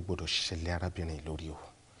aláburúkú ò gbọdọ̀ ṣẹlẹ̀ arábìnrin lórí o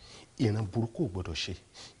ìran burúkú ò gbọdọ̀ ṣe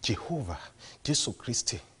Jehovah Jésù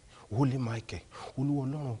Kristi Holy Michael Olúwa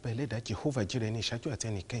Ọlọ́run ọba ẹlẹ́dàá Jehovah jírẹ̀ ní ìṣáájú àti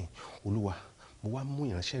ẹnìkẹ́yìn Olúwa mo wá mú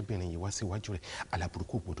ìránṣẹ́bìnrin yìí wá síwájú rẹ̀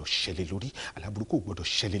aláburúkú ò gbọdọ̀ ṣẹlẹ̀ lórí aláburúkú ò gbọdọ̀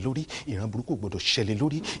ṣẹlẹ̀ lórí ìran burúkú ò gbọdọ̀ ṣẹlẹ̀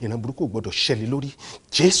lórí ìran burúkú ò gbọdọ̀ ṣẹlẹ̀ lórí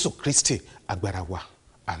Jésù Kristi agbára wa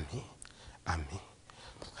àmín àmín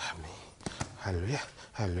àmín hallelujah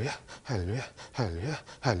hallelujah hallelujah hallelujah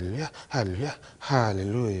hallelujah hallelujah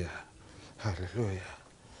hallelujah hallelujah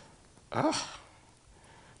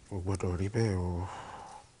kò gbọdọ̀ rí bẹ́ẹ̀ o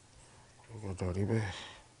kò gbọdọ̀ rí bẹ́ẹ̀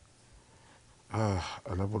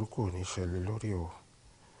aláburúkú ò ní ṣẹlẹ̀ lórí o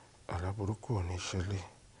aláburúkú ò ní ṣẹlẹ̀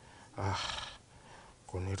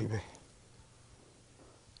kò ní rí bẹ́ẹ̀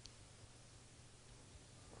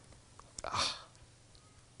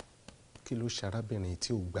kí ló ṣe arábìnrin tí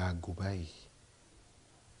ò gba aago báyìí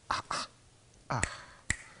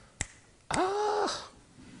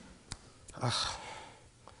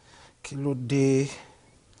kí ló dé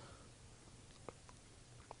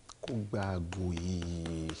kó gba aago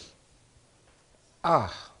yìí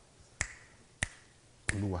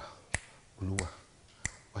Olúwa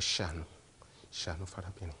wá ṣàánú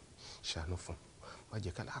fárábìnrin ṣàánú fún má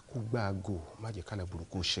jẹ́ ká kó gba aago má jẹ́ ká la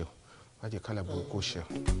burúkú ṣe o má jẹ́ ká la burúkú ṣe o.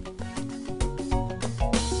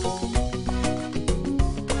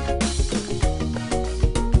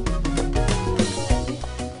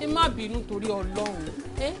 ẹ má bínú torí Ọlọ́run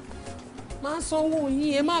máa sanwó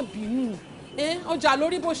yín ẹ má bínú ọjà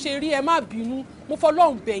lórí bó ṣe rí ẹ má bínú mo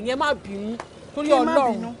fọlọ́run bẹ̀ yín ẹ má bínú torí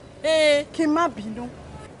Ọlọ́run. kí n má bínú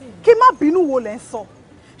kí n má bínú wo lẹ́ ń sọ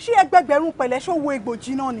ṣé ẹgbẹgbẹ̀rún pẹ̀lẹ́ ṣòwò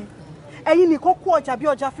egbòjì náà ni ẹ̀yin nìkan kó ọjà bí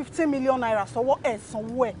ọjà 15 million naira sọ́wọ́ ẹ̀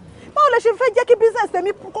sanwó ẹ̀ báwo lẹ ṣe fẹ́ jẹ́ kí business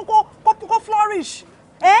tèmi kókó flourish.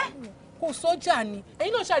 kò sọ́jà ni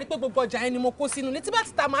ẹ̀yin náà ṣàrí pé gbogbo ọjà yẹn ni mo kó sínú ní tí bá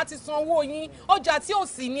ti ta máa ti sanwó yín ọjà tí ò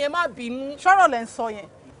sí ni ẹ má bínú. ṣọ́rọ̀ lẹ́ ń sọ yẹn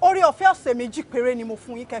orí ọ̀fẹ́ ọ̀sẹ̀ méjì péré ni mo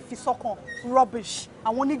fún yín kẹ́ fi sọ́kàn rubbish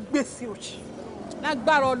àwọn onígbèsè òjì.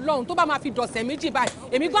 lágbára Ọlọ́run tó bá máa fi dọ̀sẹ̀ méjì báyìí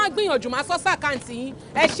èmi gan gbìyànjú máa sọ sàkáǹtì yín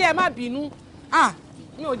ẹ ṣé ẹ má bínú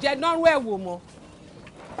mi ò jẹ́ dánrú ẹ̀ wò mọ́.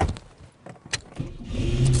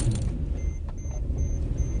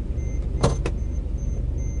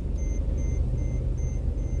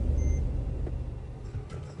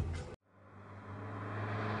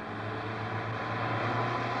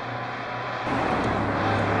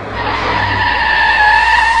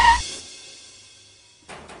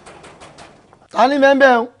 Tani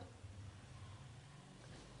mẹ́ńbẹ́ o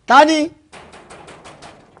tani.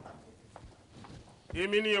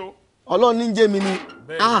 èmi ni o. Ọlọ́run ní jẹ́ mi ni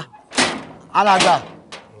alàgbà.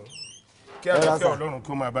 kí àlàáfíà Ọlọ́run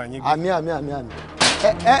kó máa bá yín gbé. àmín.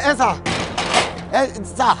 ẹ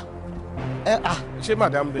sà ṣé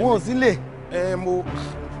madam bẹ́ẹ̀. wọn ò sí lè.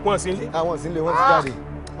 wọn sí lè. àwọn sí lè wọ́n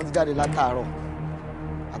ti jáde látàárọ̀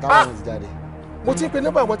wọn ti jáde. mo ti pe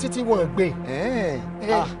nọ́mbà wọn títí wọn gbé.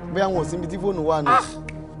 bóyá wọn ò síbi tí fóònù wà nù.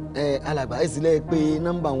 alàgbà ẹ sì lẹ pé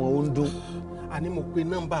nọ́mbà wọn ò ń dún. àní mo pe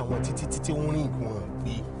nọ́mbà wọn títí wọn rìn wọn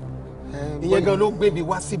gbé. ìyẹn gan ló gbé mi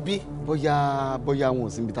wá síbí. bóyá wọn ò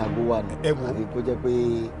síbi tá a gbó wà nù. ẹ wò àbí kó jẹ́ pé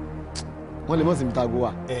wọ́n lè mọ̀ síbi tá a gbó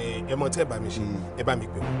wà. ẹ mọ tẹ́ ẹ bá mi ṣe ẹ bá mi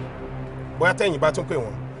pè wọ́n bóyá tẹ́yìn bá tún pè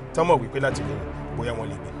wọ́n tán mọ̀ wípé láti lè bóyá wọ́n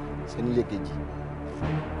lè gbé. ṣé nílé kejì.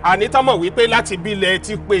 àní tán mọ̀ wípé láti bí ilẹ̀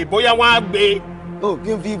ti pè bóyá wọ́n á gbé. ó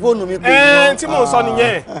kí n fi fóònù mi pè. tí mò ń sọ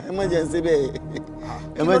nìyẹn. ẹ má jẹ́ ń ṣe bẹ́ẹ̀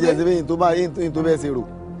ẹ má jẹ́ ń ṣe bẹ́ẹ̀ yìí tó bẹ́ẹ̀ ṣe rò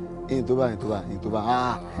yìí tó bá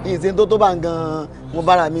yìí ṣe tó bá gan-an mo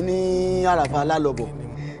bára mi ní àràfà alálọ́bọ̀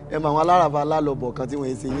ẹ mọ àwọn aláràfà alálọ́bọ̀ kan tí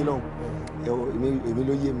wọ́n ṣe yín lọ́hùn èmi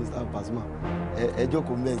ló yé Mr. Pasuma ẹ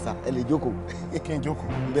jókòó mbẹ́ nsà ẹ lè jókòó. kí n jókòó.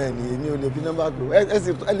 bẹ́ẹ̀ ni èmi ò lè fi nọ́mbà pè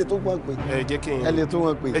ẹ lè tó wọn pè. ẹ jẹ́ kí n ẹ lè tó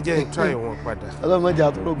wọn pè. ẹ jẹ́ n try wọn padà. ọlọ́mọdé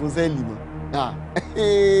àtúrògùn sẹ́ẹ̀lì mọ́.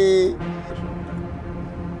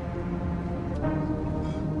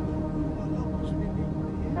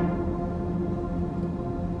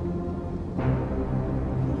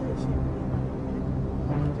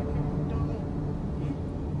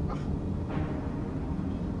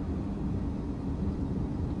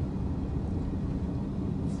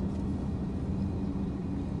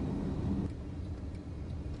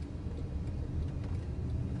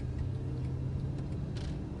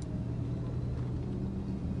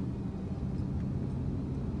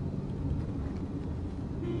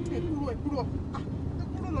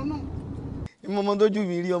 ọmọ tó jù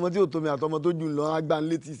mí rí ọmọ tí ò tó mi àtọmọ tó jù lọ agbá ń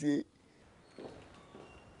létí ṣe.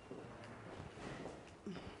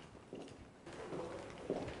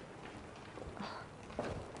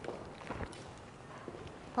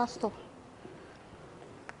 Pastor.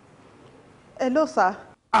 Hello, sir.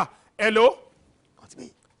 Hello.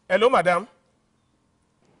 Hello, madam.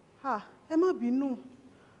 Ẹ má bínú.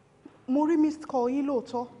 Mo rí missed call yín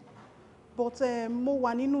lóòótọ́. But mo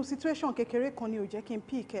wà nínú situation kékeré kan ni ò jẹ́ kí n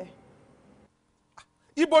pick ẹ.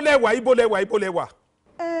 Ibo lẹ wà.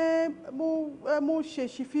 Mo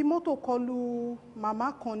ṣèṣì fi mọ́tò kọlù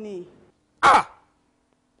màmá kan ni.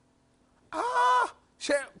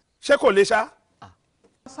 Ṣé kò lè ṣá?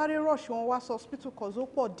 Sáré rush wọn wá sí hospital cause ó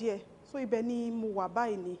pọ̀ díẹ̀ so ibẹ̀ ni mo wà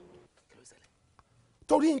báyìí ni.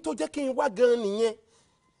 Torí n tó jẹ́ kí n wá gan nìyẹn.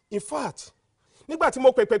 In fact, nígbà tí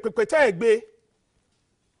mo pè tẹ́ ẹ̀ gbé.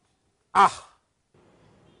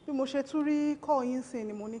 Bí mo ṣe tún rí call yín sí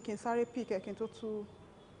ni mo ní kí n sáré pick ẹ̀ kí n tó tún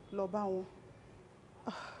lọ bá wọn.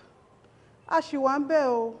 A ṣì wà ń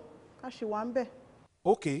bẹ̀.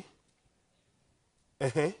 Okay.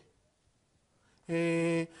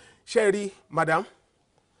 Ṣé rí madam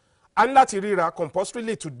a ní láti ríra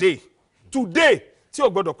compulsorily today tí ò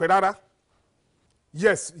gbọdọ̀ pẹ́ rárá.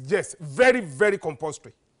 Yes, very very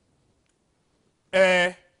compulsory.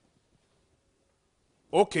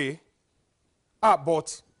 Okay.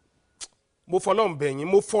 But mo fọlọ́run bẹ̀yìn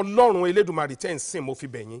mo fọlọ́run Elédùmarè tẹ́ ń sìn mo fi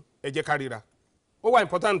bẹ̀yìn ẹ jẹ́ ká ríra ó wà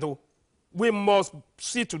important o we must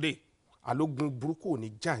see today àlógun burúkú ò ní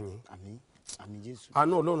jà yín àmín Jésù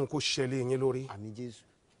àánú Ọlọ́run kó ṣẹlẹ̀ yín lórí àmín Jésù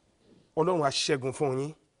Ọlọ́run á ṣẹ́gun fún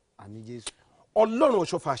yín àmín Jésù Ọlọ́run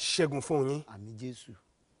òṣòfà ṣẹ́gun fún yín àmín Jésù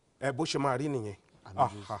bó ṣe máa rí nìyẹn.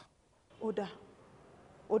 ó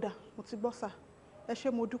dà mo ti gbọ́ sà ẹ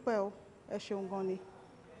ṣé mo dúpẹ́ o ẹ ṣeun gan ni.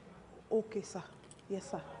 Okay, sir. Yes,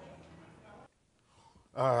 sir.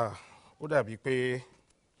 Ó dàbí pé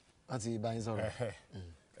wọ́n ti bá yín sọ̀rọ̀.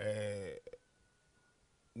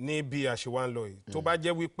 Ní bí a ṣe wá ń lọ yìí tó bá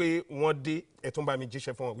jẹ́ wípé wọ́n dé ẹ tún bá mi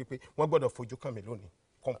jíṣẹ́ fún wọn wípé wọ́n gbọ́dọ̀ fojú kàn mí lónìí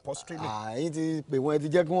compostry. Yín ti pè wọ́n ẹ ti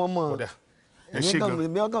jẹ́ kí wọ́n mọ̀. ẹ ṣe gan.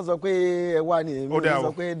 èmi ọkàn sọ pé ẹ wà ní èmi ò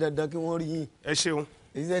sọ pé dandan kí wọ́n rí yín. ẹ ṣeun.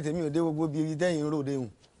 èyí sẹ́ tèmi ò dé gbogbo bíi ibi tẹ́yìn ròde hùn.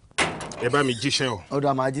 ẹ bá mi jíṣẹ́ o. Ó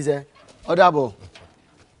dà máa jíṣẹ́ ó dàbọ̀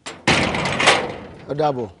ó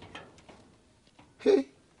dàbọ̀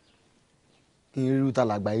irú ta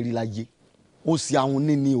làgbà irí láyé ó sì àwọn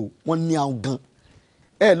níní o wọ́n ní àwọn gan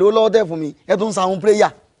ẹ ló lọ́wọ́ tẹ̀ fún mi ẹ tún ń sa àwọn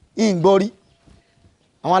prayer yìí ń gbọ́ rí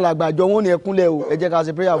àwọn alàgbàjọ wọn ò ní ẹ kúnlẹ̀ o ẹ jẹ́ ká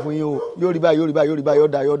ṣe prayer fún yín o yóò rí báyìí yóò rí báyìí yóò rí báyìí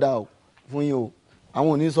yóò dá o fún yín o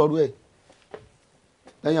àwọn ò ní sọrú ẹ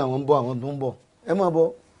lẹ́yìn àwọn ń bọ̀ àwọn tó ń bọ̀ ẹ má bọ̀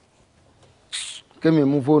kémi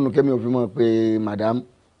mú fóònù kémi ò fi mọ̀ pé madam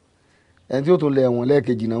ẹni tí ó tún lẹ̀ wọ́n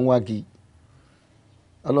lẹ́ẹ̀kejì náà ń wá kí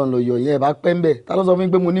Ọlọ́run ló yọ yẹn ẹ bá pẹ́ ń bẹ̀ ta ló sọ fún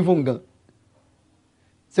mi pé mo ní fóònù gan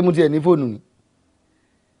ṣé mo tiẹ̀ ní fóònù ni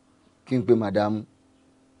kí n pe madam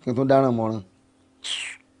kí n tún dáràn mọ́ràn.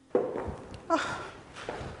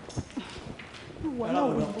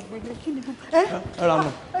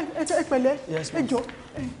 ẹ pẹ̀lẹ́ ẹ jọ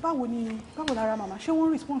báwo lára màmá ṣé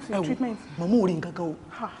wọ́n response to treatment. màmá ò rí nǹkan kan o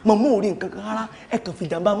màmá ò rí nǹkan kan rárá ẹ kàn fi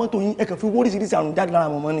jàmbá mọ́tò yín ẹ kàn fi oríṣiríṣi àrùn jáde lára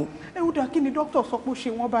màmá ni. ẹ ó dà kí ni dókítà sọ pé ó ṣe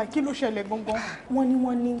wọ́n báyìí kí ló ṣẹlẹ̀ gangan. wọ́n ní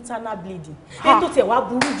wọ́n ní internal bleeding èyí tó tẹ̀ wá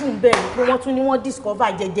burú jù ń bẹ̀ ni pé wọ́n tún ní wọ́n discover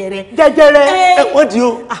jẹjẹrẹ. jẹjẹrẹ wọ́n di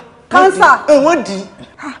o. cancer. wọ́n di.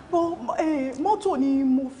 mọ́tò ni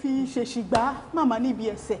mo fi ṣèṣì gbá màmá níbi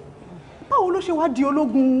ẹsẹ̀ báwo ló ṣe wá di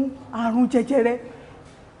ológun àrùn jẹjẹrẹ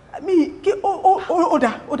mi kí ó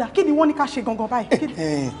dà kí ni wọ́n ní ká ṣe gangan báyìí.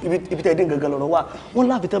 ibi tẹ́ ẹ dín gangan lọ́rọ̀ wà wọ́n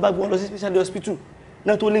láàfin tẹ́ bá gbé wọn lọ sí special hospital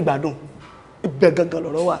náà tó lè gbádùn ibẹ̀ gangan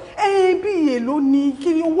lọ́rọ̀ wà. bí èlò ni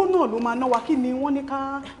kí ni owó náà ló máa ná wa kí ni wọ́n ní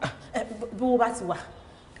ká. bí owó bá ti wà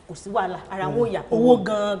kò sí wàhálà ara wọn ò yá owó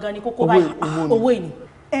gangan ni kókó báyìí owó ìní.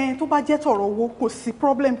 tó bá jẹ́ tọ̀rọ̀ owó kò sí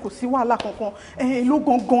problem kò sí wàhálà kankan èlò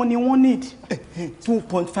gangan ni wọ́n need.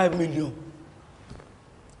 2.5 million.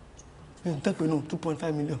 Tẹ́pẹ̀ náà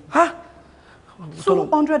 2.5 million.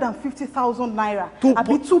 250,000 naira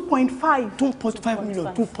àbí 2.5. 2.5 million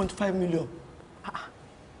 2.5 million.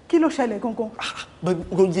 kí ló ṣẹlẹ̀ gangan.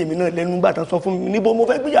 gbogbo yèmí náà lẹ́nu gbà tán sọ fún mi níbo mo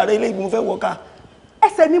fẹ́ gbé yàrá ilé ìgbìmọ̀ fẹ́ wọ́ká.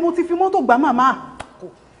 ẹsẹ̀ ni mo ti fi mọ́tò gbá màmá.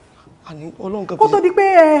 kó tó di pé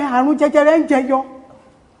àrùn jẹjẹrẹ ń jẹyọ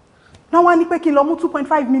náà wá ní pé kí n lọ mú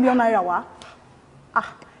 2.5 million naira wá.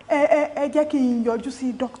 ẹ jẹ́ kí n yọjú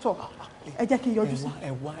sí dókítà ẹ jẹ́ kí n yọjú sí.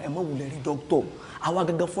 ẹ mọ̀ wulẹ̀ rí dókítà àwa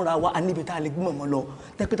gangan fúnra wa a níbi tá a lè gbọ́mọ̀ mọ́ lọ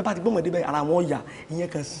tẹ́pẹ́ tó bá ti gbọ́mọ̀ débẹ̀ ara wọn yà ìyẹn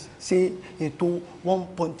kan ṣe ètò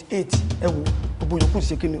 1.8 ẹ wo gbogbo yòókù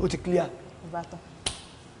ṣe kí ni ó ti clear.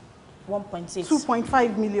 1.8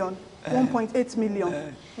 2.5 million 1.8 million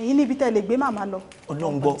èyí níbi tẹ́ lè gbé màmá lọ.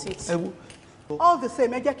 Ọlọ́run gbọ́ ẹ wo. all the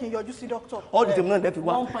same ẹ jẹ́ kí n yọjú sí doctor. all the same náà lẹ́fi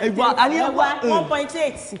wá.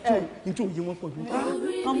 1.8. nítorí òye wọn pọ̀ jù.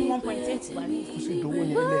 wọ́n mú 1.8 wá ní. kò sí ìdánwò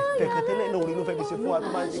ní ilẹ̀ tẹ̀kẹ̀tẹ̀lẹ̀ náà orí ló fẹ́ fi ṣe fún wa tó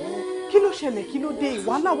máa ń ṣe. kí ló ṣẹlẹ̀ kí ló dé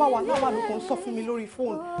wàhálà wà ló kàn ń sọ fún mi lórí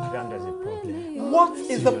fóònù. Madam, there's a problem. What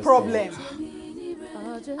is the problem?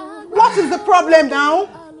 What is the problem now?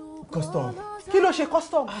 Custom. Kí ló ṣe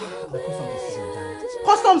custom?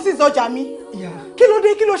 Custom sí ọjà mi. Kí ló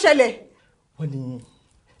dé kí ló ṣẹlẹ̀? Wọ́n ní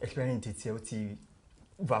expiring date ẹ ó ti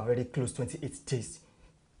wà very close 28 days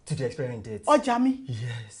to the expiring date. Ọjà mi?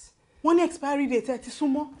 Yes. Wọ́n ní expiry date ẹ ti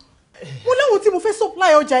súnmọ́. Mo láwọn tí mo fẹ́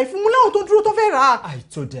supply ọjà ìfún mo láwọn tó dúró tó fẹ́ rà á. I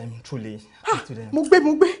told them truly. Mo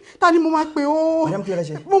gbé ta ni mo máa pè ó. Madam kí ló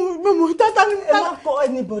ṣe? Mo ta ni. Ẹ má kọ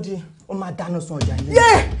anybody. Wọ́n máa dáná sun ọjà yín. Yé!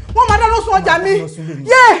 Wọ́n máa dáná sun ọjà mi.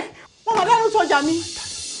 Yé! Wọ́n máa dáná sun ọjà mi.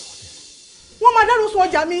 Wọ́n máa dáná sun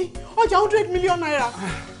ọjà mi. Ọjà 100 million naira.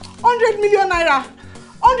 100 million naira.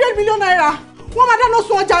 100 million naira. Wọ́n máa dáná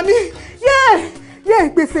sun ọjà mi. Yé! Yé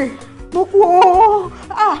gbèsè. Mo kú o.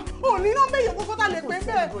 Ní nọ́mbà èèyàn kókó tá lè pè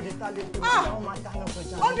bẹ́ẹ̀.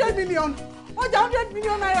 100 million. Ọjà 100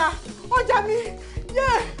 million naira. Ọjà mi. Yé!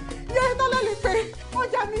 Yé tọ́lá lè pè.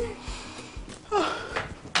 Ọjà mi.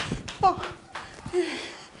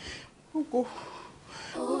 Oko.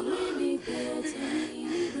 100 million.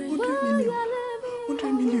 100 million.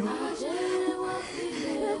 100 million.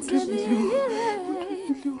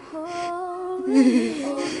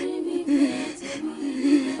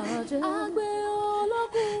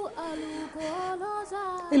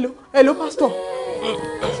 Hello, pastor.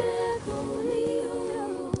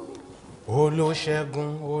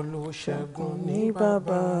 Olúṣẹ́gun, Olúṣẹ́gun ní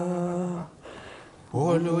bàbá.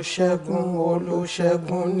 Olúṣẹ́gun,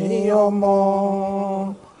 Olúṣẹ́gun ní ọmọ.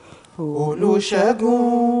 Olúṣẹ́gun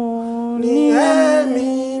ní ẹ̀mí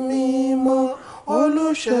mímọ́.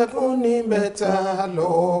 ṣẹ́gun ní mẹ́ta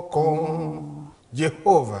lọ́kan.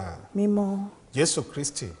 Jehovah. Mímọ́. Jésù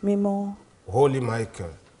Kristi. Mímọ́. Holy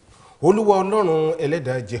Michael. Olúwa Ọlọ́run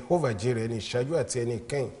ẹlẹ́dàá Jehovah Jireh ẹni ìṣáájú àti ẹni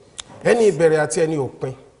ìkẹyìn. Ẹni ìbẹ̀rẹ̀ àti ẹni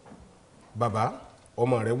òpin. Bàbá,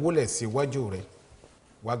 ọmọ rẹ̀ wólẹ̀ sí iwájú rẹ̀.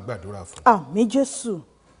 Wá gbàdúrà fún. Àmín Jésù.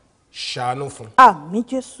 Ṣàánú fún. Àmín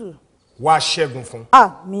Jésù. Wá ṣẹ́gun fún.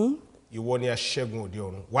 Àmín. Ìwọ ni aṣẹ́gun òde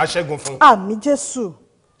ọ̀run. Wá ṣẹ́gun fún. Àmín Jésù.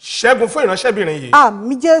 Ṣẹ́gun fún ìránṣẹ́bìnrin yìí.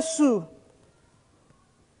 Àmín Jésù.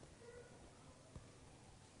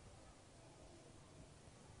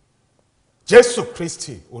 Jésù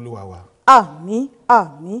Kristi Olúwa wa. Àmín,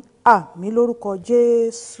 àmín, àmín lórúkọ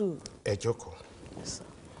Jésù. Ẹ jókòó.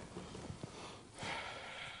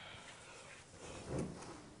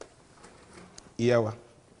 Ìyá wa,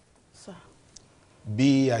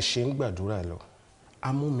 bí a ṣe ń gbàdúrà lọ, a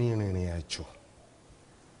mú mi rìnrìn àjò.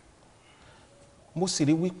 Mo sì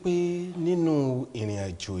rí wípé nínú ìrìn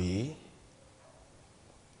àjò yìí,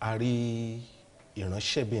 a rí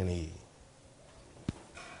ìránṣẹ́bìnrin yìí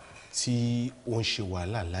tí ó ń ṣe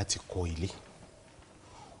wàhálà láti kọ́ ilé.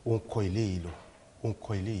 Ó ń kọ́ ilé yìí lọ, ó ń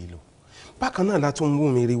kọ́ ilé yìí lọ. Bákan náà la tún mú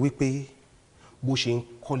mi rí wípé bó ṣe ń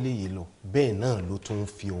kọ́lé yìí lọ, bẹ́ẹ̀ náà ló tún ń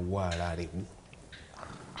fi ọwọ́ ara rẹ̀ wú.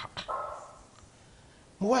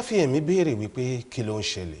 Mo wá fi ẹ̀mí béèrè wípé kí ló ń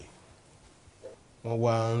ṣẹlẹ̀. Wọ́n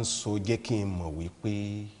wá ń sọ jẹ́ kí n mọ̀ wípé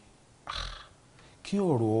kí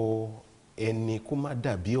ọ̀rọ̀ ẹni kó má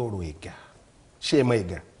dàbí ọ̀rọ̀ ẹ̀gà. Ṣé ẹ mọ̀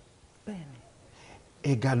ẹ̀gà? Bẹ́ẹ̀ni.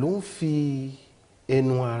 Ẹ̀gà ló ń fi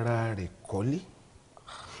ẹnu ara rẹ̀ kọ́lé.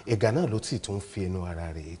 Ẹ̀gà náà ló sì tún fi ẹnu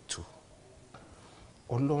ara rẹ̀ tú.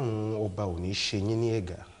 Ọlọ́run ọba ò ní ṣe yín ní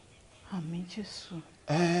ẹ̀gà. Àmín Jésù.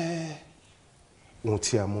 Ohun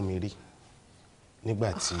tí a mú mi rí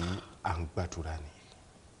nígbà tí à ń gbàdúrà ni.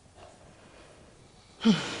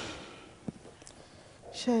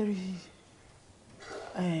 Ṣé rí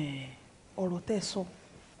ọ̀rọ̀ tẹ́ sọ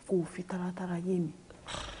kò fi taratara yé mi,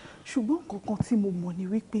 ṣùgbọ́n kankan tí mo mọ̀ ni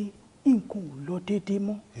wípé nǹkan ò lọ déédéé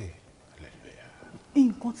mọ́.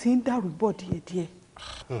 Nǹkan tí ń dàrú bọ̀ díẹ̀díẹ̀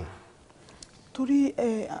torí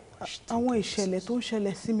àwọn ìṣẹ̀lẹ̀ tó ń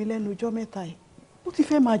ṣẹlẹ̀ sí mi lẹ́nu ọjọ́ mẹ́ta yìí ó ti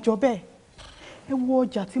fẹ́ máa jọ bẹ́ẹ̀. Ẹ wo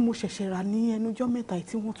ọjà tí mo ṣẹ̀ṣẹ̀ rà ní ẹnu ọjọ́ mẹ́ta yìí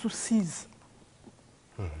tí wọ́n tún seize.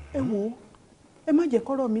 Ẹ wo ẹ má jẹ́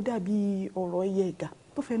kọ́rọ̀ mi dàbí ọ̀rọ̀ ẹyẹ ẹ̀gà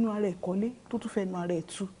tó fẹnu ara ẹ̀ kọ́lé tó tún fẹnu ara ẹ̀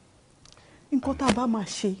tú. Nǹkan tá a bá máa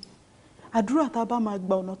ṣe, àdúrà tá a bá máa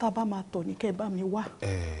gba, ọ̀nà tá a bá máa tọ̀ ní kẹ́ ẹ bá mi wá.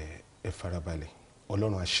 Ẹ farabalẹ̀,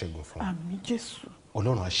 Ọlọ́run á ṣẹ́gun fún wa. Àmín Jésù.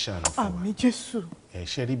 Ọlọ́run á ṣàánú fún wa. Àmín Jésù.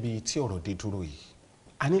 Ṣé rí bí tí ọ̀rọ̀ dé dúró yìí,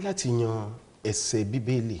 a ní láti yan ẹsẹ̀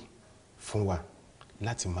Bíbélì fún wa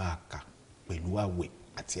láti máa kà pẹ̀lú àwẹ̀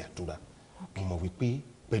àti àdúrà. Mo mọ̀ wípé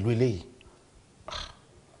pẹ̀lú eléyìí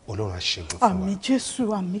Ọlọ́run á ṣẹ́gun fún wa. Àmín Jésù,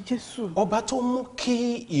 àmín Jésù. Ọba tó mú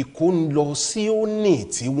kí ìkó ń lọ sí òní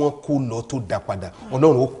tí wọ́n kó lọ tó dá padà,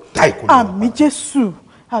 Ọlọ́run ó dá ìkó lọ padà. Àmín Jésù,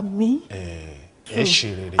 àmín. Ẹ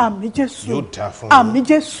ṣe rere. Àmín Jésù. Yóò dáa fún yín. Àmín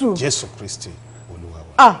Jésù. Jésù Kristi Olúwa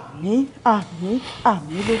wa. Àmín, àmín,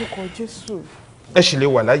 àmín lórúkọ Jésù. Ẹ ṣì lè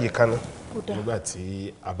wà láyé kaná nígbà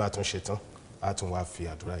tí a bá tún ṣe tán, a tún wá fi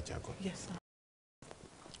àdúrà jagun. Yes, sir.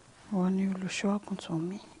 Wọ́n ní olùṣọ́ àgùntàn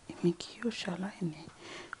mi, èmi kì yóò ṣaláìní.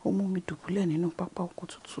 Ó mú mi dùbúlẹ̀ nínú pápá oko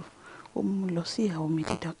tútù. Ó mú mi lọ sí ìhà omi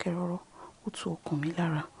dídákẹ́ rọ́rọ́. Ó tu ọkàn mi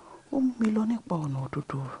lára. Ó mú mi lọ nípa ọ̀nà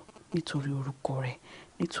òdodo nítorí orúkọ rẹ̀.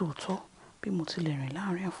 Nítòótọ́, bí mo tilẹ̀ rìn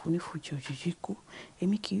láàrin àfonífojì òjìji ikú,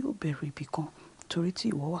 èmi kì yóò bẹ̀rù ibi kan, torí tí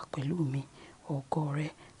ìwọ wà pẹ̀lú mi. Ọ̀gọ rẹ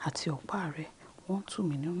àti ọ̀pá rẹ wọ́n tù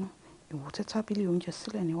mí nínú. Ìwọ tẹ́ tábìlì oúnjẹ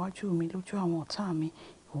sílẹ̀ níwájú mi lójú àwọn ọ̀tá mi.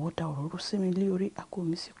 Ìwọ da òróró sí mi lé orí, àgò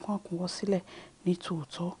mi sì kún àkúnwọ́ sílẹ̀.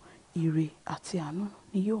 Nítòótọ́, ire àti àánú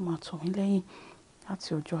ni yóò máa tọ̀ mí lẹ́yìn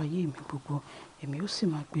láti ọjọ́ ayé mi gbogbo. Èmi ó sì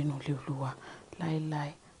máa gbénu ilé Olúwa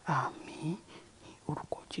láéláé. Àmín. Ní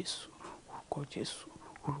orúkọ Jésù, orúkọ Jésù.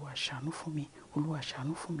 Olúwa ṣàánú fún mi, Olúwa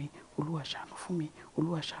ṣàánú fún mi, Olúwa ṣàánú fún mi,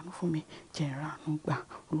 Olúwa ṣàánú fún mi. Jẹ́ n ráàánú gbà,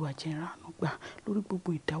 Olúwa jẹ́ n ráàánú gbà lórí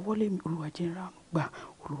gbogbo ìdáwọ́lé mi. Olúwa jẹ́ n ráàánú gbà.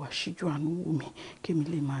 Olúwa ṣíjú àánú wò mí kí èmi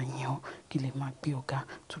lè máa yìn ọ́, kí lè máa gbé ọ̀gá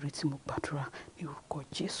torí tí mo gbàdúrà ní orúkọ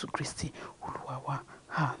Jésù Kristi Olúwa wa.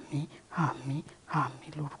 Àmín, àmín,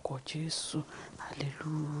 àmín lórúkọ Jésù.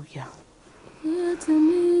 Hallelujah.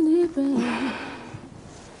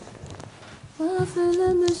 Wọ́n fi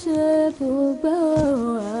lẹ́mi ṣe gbogbo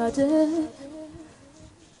àdé,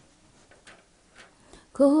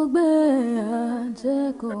 kò gbé àdé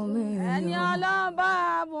kò mí yọ. Ẹni Ọlọ́run bá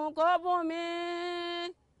bùn kó bùn mí,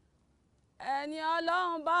 ẹni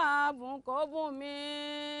Ọlọ́run bá bùn kó bùn mí,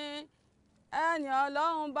 ẹni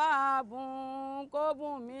Ọlọ́run bá bùn kó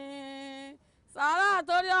bùn mí. Sàárà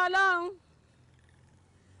torí Ọlọ́run,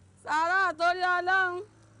 sàárà torí Ọlọ́run,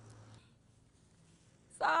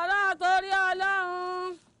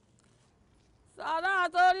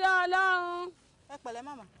 pẹ̀lẹ́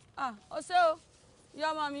màmá. Ó ṣé o ìyá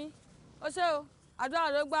ọmọ mi ó ṣé o àdúrà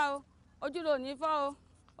ló gbà o ojú ló ní fọ́ o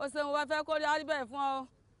ó ṣeun wá fẹ́ kó rí àríbẹ̀ fún ọ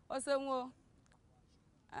ó ṣeun o.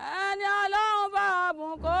 ẹni Ọlọ́run bá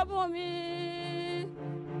bùn kó bùn mí.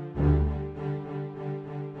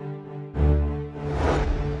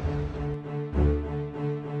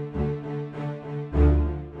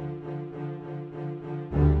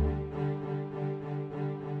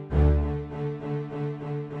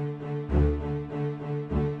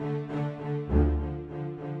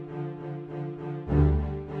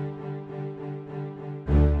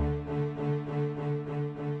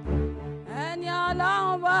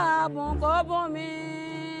 Bùn kó bùn mí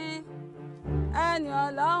ẹni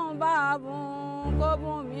Ọlọ́run bá bùn kó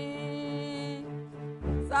bùn mí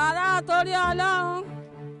sàrà torí Ọlọ́run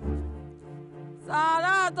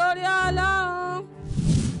sàrà torí Ọlọ́run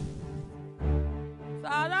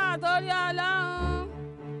sàrà torí Ọlọ́run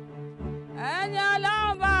ẹni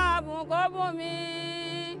Ọlọ́run bá bùn kó bùn mí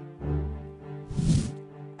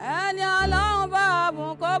ẹni Ọlọ́run bá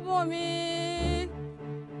bùn kó bùn mí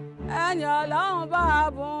ẹni Ọlọ́run bá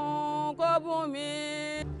bùn kó bùn mí.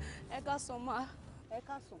 Ẹ káàsán ma. Ẹ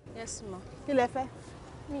káàsán. Yes ma. Kí lẹ fẹ́?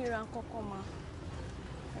 Mi ì ra kankan ma.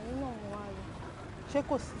 Ẹ̀yin náà mo wá rí. Ṣé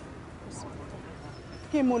kò sí? Kò sí kankan.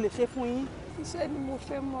 Kí mo lè ṣe fún yín? Iṣẹ́ ni mo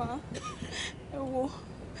fẹ́ mọ̀ á. Ẹ wo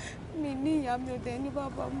mi ní ìyá mi ò dẹ̀ ní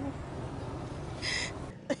bàbá mọ́.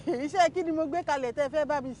 Iṣẹ́ kí ni mo gbé kalẹ̀ tẹ́ fẹ́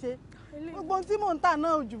bá mi ṣe? Gbogbo ohun tí mò ń tà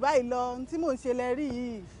náà jù báyìí lọ, ohun tí mò ń ṣe lẹ rí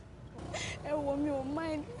yìí. Ẹ wo mi ò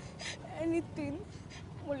mind anything.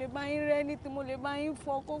 Mo lè bá yín rẹ́ anything, mo lè bá yín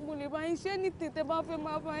fọkọ́, mo lè bá yín ṣe anything tẹ́ bá fẹ́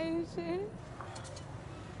máa bá yín ṣe.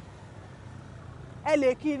 Ẹ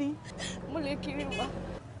lè kiri. Mo lè kiri wa.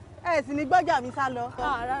 Ẹ sì ní gbọ́jà mi sá lọ.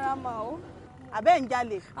 Rárá mà ó. Àbẹ́ ń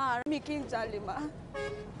jalè. Mi kì í jalè mà.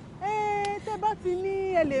 Tẹ́ bá ti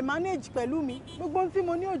ní ẹ lè manage pẹ̀lú mi, gbogbo ohun tí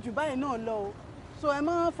mo ní òjù báyìí náà lọ o. So ẹ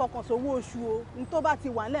má fọkàn sówó oṣù o, n tó bá ti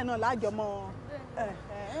wà nílẹ̀ náà lájọ mọ́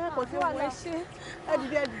kò sí wàhálà. Ẹ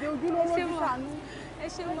dìde ojúlówó ti sànú. Ẹ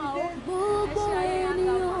ṣe máa ó. Gbogbo ènìyàn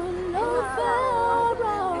ló fẹ́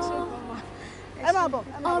ọ̀rọ̀. Ẹ máa bọ̀.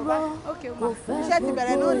 Iṣẹ́ ti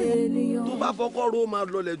bẹ̀rẹ̀ náà nìyẹn. Tó bá fọ́kọ́ ro máa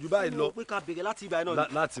lọlẹ̀ jù báyìí lọ. Pé ká bèrè láti ibà náà.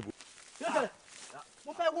 Láti bò.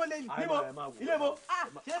 Mo fẹ́ wo lé ní. Ilé mo.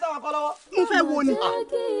 Ṣé táwọn kọ́ lọ́wọ́? Mo fẹ́ wo ni.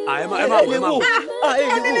 Ẹ máa wò.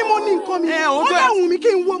 Ẹni ni mo ní nǹkan mi. Ó bá wù mí kí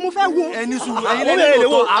n wo, mo fẹ́ wo. Ẹni sùúrù, ẹ̀yin lè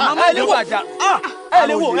wò. Àmọ́ má lè wò àjà. Ẹ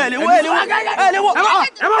lè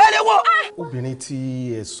wò. Obìnrin tí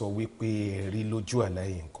ẹ sọ wípé ẹ rí lójú àlá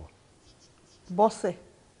yìí nǹkan. Bọ́sẹ̀,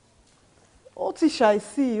 ó ti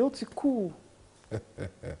ṣàìsí, ó ti kú.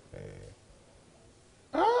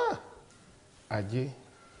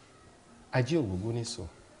 Ajé ògógó ní sọ.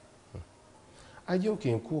 Ajé ò kì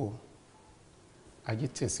í kú o. Ajé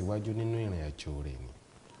tẹ̀síwájú nínú ìrìn àjò rẹ̀ ni.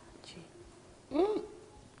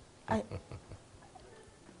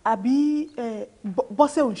 Àbí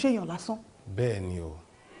Bọ́sẹ̀ ò ń ṣèyàn lásán. Bẹ́ẹ̀ ni o,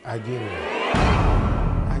 ajé ni.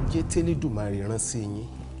 Ajé tẹ́lẹ̀dùmarè rán sí yín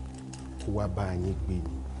kó wá bá yín gbé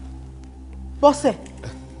ni. Bọ́sẹ̀.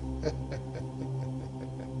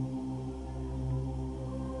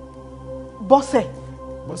 Bọ́sẹ̀.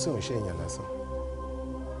 Bọ́sẹ̀ ò ń ṣèyàn lásán.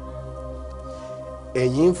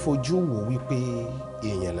 Ẹ̀yin ń fojú wò wípé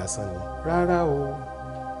èèyàn lásán ni. Rárá o,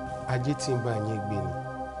 ajé tí ń bá yín gbé ni,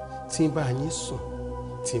 tí ń bá yín sùn,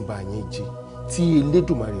 tí ń bá yín jí, tí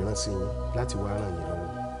Elédùmarè rán sí yín láti wá ràn yín lọ́wọ́.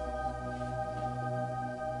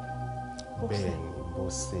 Bẹ́ẹ̀ ni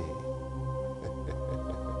Bọ́sẹ̀.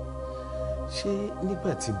 Ṣé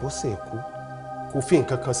nígbà tí Bọ́sẹ̀ kú kò fi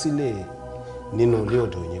nǹkan kan sílẹ̀ nínú ilé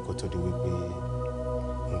ọ̀dọ̀ yín kó tó di wípé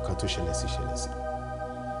nǹkan tó ṣẹlẹ̀ sí?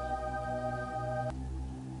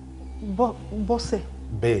 Bọ́sẹ̀.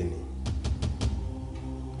 Bẹ́ẹ̀ ni.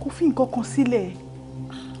 Kò fi nǹkan kan sílẹ̀.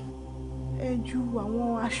 Ju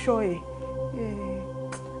àwọn aṣọ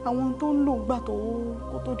àwọn tó ń lò gbà tó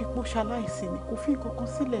kó tó di pò ṣaláìsí ni, kò fi nǹkan kan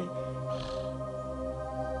sílẹ̀.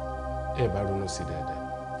 Ẹ bá ronú sí dáadáa.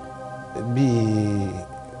 Bíi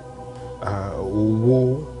owó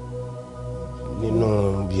nínú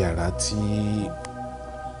yàrá tí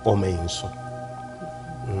ọmọ yìí ń sùn.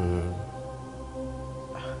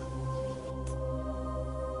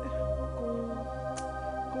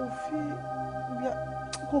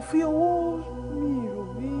 Kò fi owó mi rò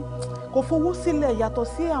bí kò fowó sílẹ̀ yàtọ̀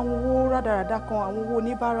sí àwọn owó rádaràda kan, àwọn owó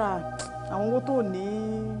oníbàárà, àwọn owó tó ní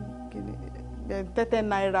tẹ́tẹ́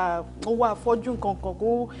náírà, owó àfọ́jú kankan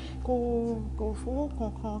kò fowó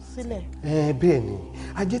kankan sílẹ̀. Bẹ́ẹ̀ ni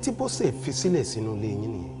ajé tí Bọ́sẹ̀ fi sílẹ̀ sínú ilé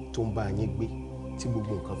yín nìyẹn tó ń bá yín gbé, tí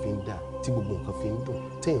gbogbo nǹkan fi ń dà, tí gbogbo nǹkan fi ń dùn,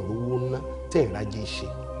 tẹ̀ ń rówó ná, tẹ̀ ń rájé ṣe.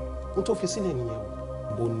 Ohun tó fi sílẹ̀ nìyẹn.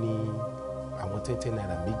 Bó ní àwọn 10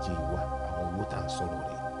 naira méje wà àwọn owó tá à ń sọ̀rọ̀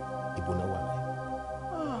rẹ̀ ibo náà wà báyìí.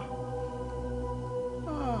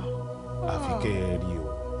 àfi kẹ́ ẹ rí o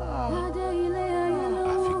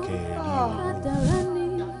àfi kẹ́ ẹ rí o.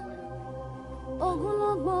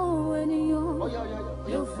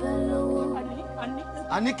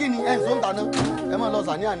 àní kí ni ẹ̀ ń sọ ń dáná ẹ máa lọ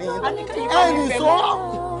sàní àní yín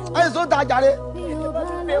ẹ̀ ń sọ dájàre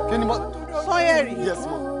kí ni mo. Sanyẹ̀rì. Yes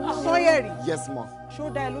ma. Sanyẹ̀rì. Yes ma. ṣó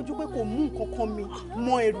dá ẹ lójú pé kò mú nǹkan kan mi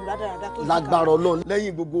mọ ẹrù rádaràda tó. lágbára Ọlọ́run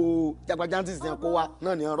lẹ́yìn gbogbo jagbajantis yẹn kó wa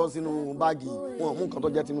náà ni ọ̀rọ̀ sínú báàgì wọn mú nǹkan tó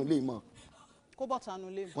jẹ́ tinú ilé mọ́. kó bọ́ta nu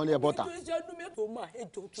lé mi. wọ́n ní ẹ bọ́ta. ẹ ṣàánú mi tó máa ẹ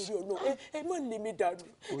jọ torí Ọlọ́run ẹ má lè mi dànù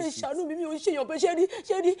ẹ ṣàánú mi ò ń ṣèyàn pé ṣé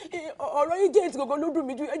rí ọ̀rọ̀ agent gangan ló dùn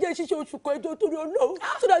mí jù ẹ jẹ́ ṣíṣe oṣù kan ẹjọ́ torí Ọlọ́run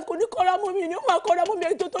so that kò ní kọ́ra mọ́ mi ni ó máa kọ́ra mọ́ mi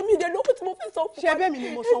ẹjọ́ tó mi ìdẹ lókùn tí mo fẹ́ sọ fún. ṣé bẹ́ẹ̀ mi ni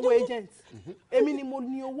mo sanwó agent èmi ni mo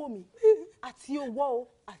ní owó mi àti owó o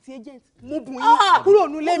àti agent mo bùn yín kúrò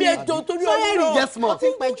nílé mi ẹjọ́ torí Ọlọ́run. Yes ma.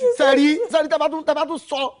 sẹ́rí tẹ́ bá tún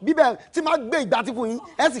sọ bíbẹ̀ tí máa gbé ìgbà tí fún yín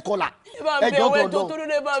ẹ sì kọlà ẹjọ́ tó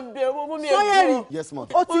dán. Sanyẹ̀rì Yes ma.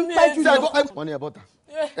 ó ti pẹ́ jù lọ. wọ́n ní ẹ bọ́ta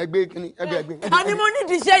ẹgbẹ́ kínní ẹgbẹ́. a ní mo ní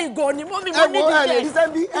ìdíṣẹ́ ìgàn ni mo ní ìdíṣẹ́. ẹ lè ríṣẹ́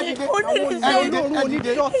bí ẹdìdẹ àwọn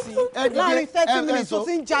onídọ̀tí láàrin 30 minutes tó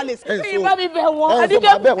ti ń jalè sí. ìbá mi bẹ̀ wọ́n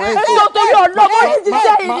àdìgẹ́ ẹ̀sọ́ torí ọ̀nà mo ní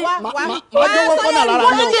ìdíṣẹ́ yìí. májọ́wọ́ kọ́nà lára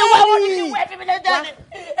yín.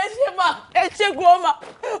 ẹ ṣe ma ẹ ṣe gan ma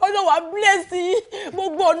ọlọ́wà bless yín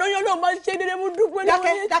gbogbo ọ̀nà yẹn náà máa ń ṣe dédé mo dúpẹ́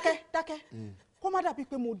lọ́wọ́ yín. dákẹ́ kó má dàbí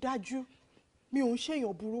pé mo dájú mi ò ń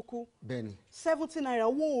ṣèyàn burúkú. bẹ́ẹ̀ni. 70 naira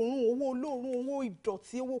owó òórùn owó olóòórùn owó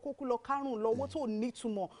ìdọ̀tí owó kókó lọ kárùn lọ owó tó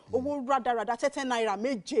nítumọ̀ owó rádaràda 10 naira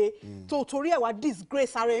méje tó torí ẹ̀ wá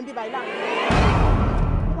disgrace ara ẹ̀ ń bíbá ilé àná.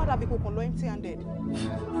 ó má dàbí kò kàn lọ empty handed.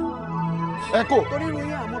 ẹ kò. torí irun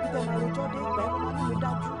yẹn àmọ́ bí tẹ́ máa rojọ́ dé ìgbà ẹ̀kọ́ máa ní mi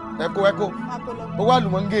dájú. ẹ kò owó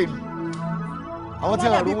àlùmọ́ngèrì àwọn tí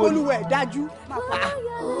wọ́n rówó olúwẹ̀ dájú.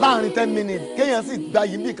 láàrin 10 minutes kéèyàn sì gba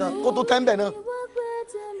yìí nìkan kó tó 10 bẹ̀ náà.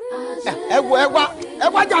 ẹ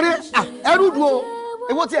wá jàre ẹrúdù o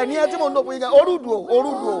èwo tí ẹ ní ẹ tí mo ń dọ̀pọ̀ yín gan orúdù o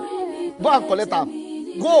go and collect am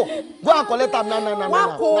go and collect am na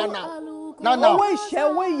owó ìṣẹ́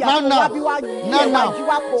owó ìyàwó wa bí wá jí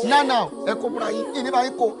wá kó. na ẹ kó fúra yín ìní bá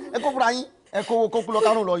yín kó ẹ kó fúra yín ẹ kó wo kókó lọ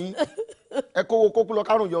kárùn lọ yín ẹ kó wo kókó lọ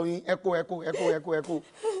kárùn yọ yín ẹ kó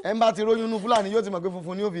ẹ ń bá ti róyún inú Fúlàní yóò ti mọ̀ pé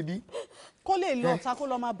funfun ni ó fi bí. kó lè lọ ta kó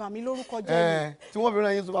lọ máa bà mí lórúkọ jẹ́ mi. tí wọ́n fi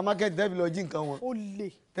ràn yín supermarket tẹ́ẹ̀bì lọ jí nǹkan wọn. ó lè.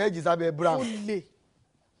 tẹ́ẹ̀jì sábẹ́ brown. ó lè.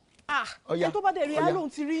 ẹ tó bá dẹ̀ rí alóhùn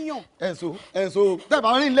ti rí yàn. ẹ̀sọ́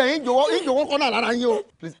tẹ́ẹ̀bà rí ilẹ̀ ìjòwọ́ kọ́nà lára yín o.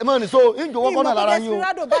 ẹ máa ní so ìjòwọ́ kọ́nà lára yín o.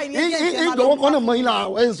 ìjòwọ́ kọ́nà mọ́ yín lára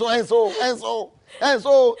ẹ̀sọ́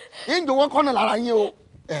ìjòwọ́ kọ́nà lára yín o.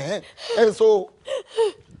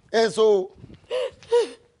 ẹ̀sọ́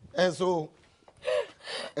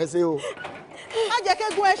o. má jẹ́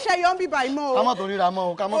kégún ẹṣẹ́ yọ ń bíbà ìmọ̀ o. ká má tó ríra mọ́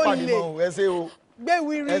o ká má pàdé mọ́ o ẹsẹ̀ o. gbé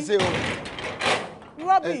wírí ẹsẹ̀ o.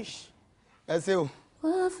 rubbish. ẹsẹ̀ o.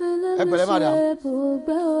 ẹ pẹ̀lẹ́ madam.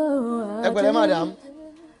 ẹ pẹ̀lẹ́ madam.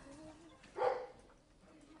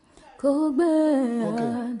 kò gbé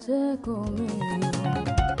ajẹ́ kò mí.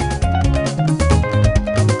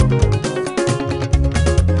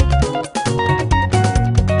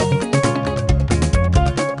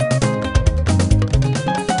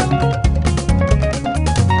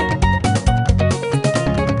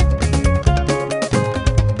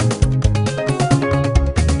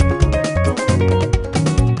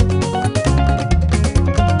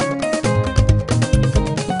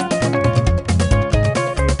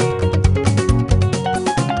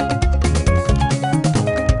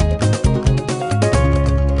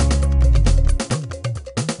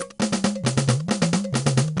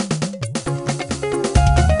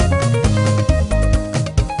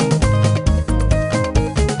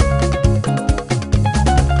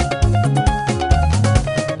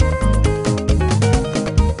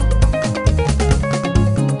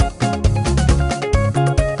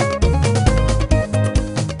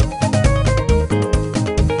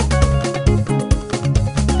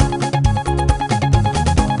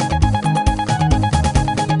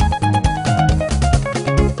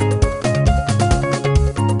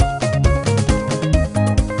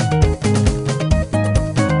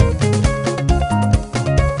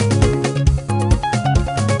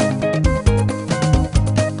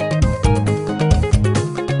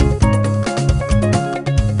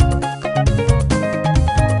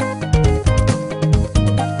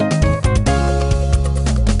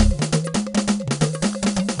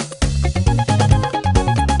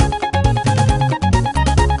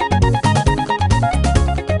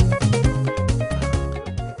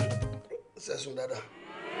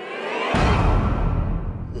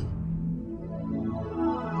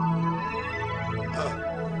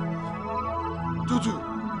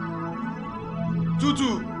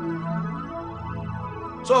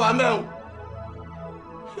 sọ wà mẹ́rin.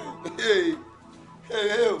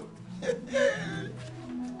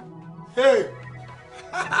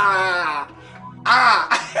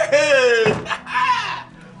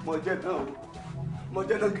 Mo jẹ́ náà o, mo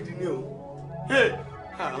jẹ́ náà gidi ni o.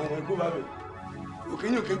 Àwọn ọmọ ẹ̀kọ́ bá mi,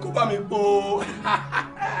 òkènyòkè kó bá mi po.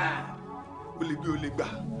 O lè gbé o lè gbà.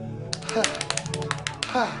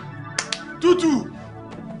 Tútù,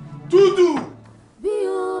 tútù. Bí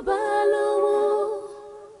o bá lówó,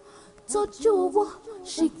 tọ́jú owó,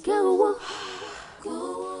 ṣìkẹ́ owó,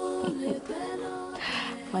 kówó lè bẹ́ lọ.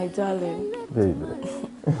 My darling. Baby.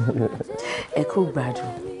 Ẹ kú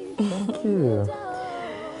gbádùn. Thank you.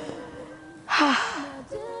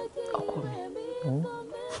 Ọkọ mi.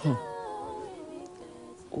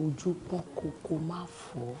 Ojú pọ́n kókó má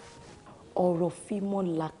fọ́. Ọ̀rọ̀ fímọ́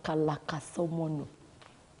lakalaka sọ́mọ nù.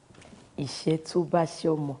 Ìṣẹ́ tó bá ṣe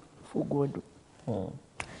ọmọ fógun ọdún.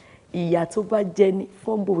 Ìyà tó bá jẹ ní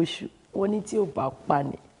fọ́nbọ̀ oṣù wọ́n ní tí ò bá pa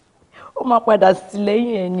ni. Ó máa padà sí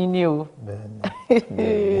lẹ́yìn ẹni ni o. Bẹ́ẹ̀ni.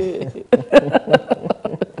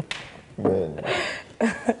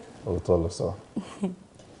 Òótọ́ ló sọ.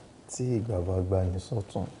 Tí ìgbà bá gbá ní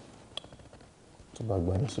sọ́tún, tó bá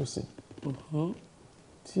gbá ní sósì,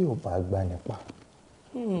 tí ò bá gbá nípa,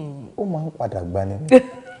 ó máa ń padà gbá ní.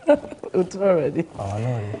 Òótọ́ ọ̀rọ̀ ni. Àwọn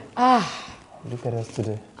náà rí. Look at us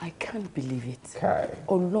today. I can't believe it. Kai.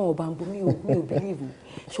 Ọlọ́run ọba ń bọ mi ò believe mi.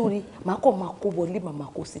 Sórí màá kọ́ máa kó wọlé màmá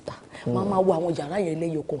kó síta. Màá máa wo àwọn yàrá yẹn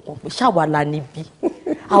lẹ́yọ kọ̀ọ̀kan pé ṣáwa la níbí.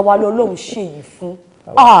 Àwa lọ́lọ́run ṣe yìí fún.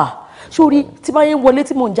 Sórí tí bá yẹn wọlé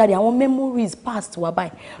tí mò ń jáde àwọn memories past wa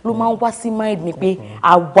báyìí ló máa ń wá sí mind mi pé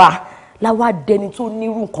àwa láwa dẹni tó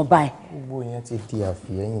nírú nǹkan báyìí. Gbogbo yẹn ti di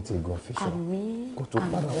àfihẹ́yìn tí gan fi ṣe. Àmín. Kò tó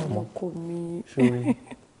padà wá mọ́. Kò mí. Sórí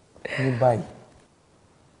ní báyìí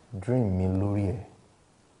dream mi lórí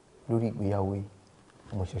ìgbéyàwó yìí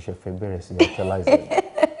mo ṣẹ̀ṣẹ̀ fẹ́ bẹ̀rẹ̀ sí actualize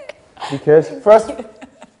because first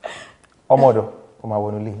ọmọ ọ̀dọ̀ kò máa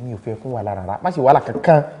wọnú ilé mi ò fẹ́ fún wàhálà rárá má ṣe wàhálà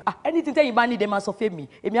kankan. Ẹni tí tẹ́yìn bá ní ìdẹ́ máa sọ fún mi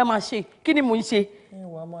èmi á máa ṣe kí ni mò ń ṣe.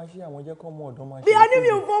 Wàá máa ṣe àwọn jẹ́ kọ́ ọmọ ọ̀dọ́ máa ṣe. Bí a ní mi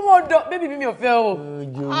ò fọmọ ọ̀dọ̀ bébí mi ò fẹ́ o.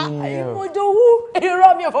 Ìmọ̀jọ wú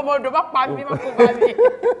irọ́ mi ò fọmọ ọ̀dọ̀ má pa mí má kó bá mi.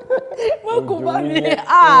 Má kó bá mi.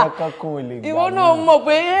 Ìwọ náà mọ̀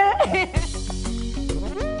pé.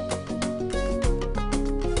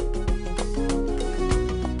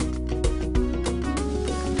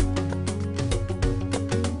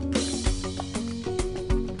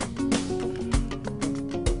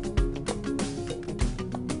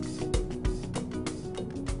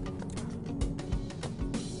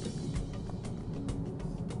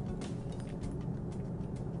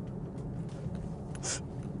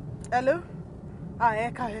 Hello?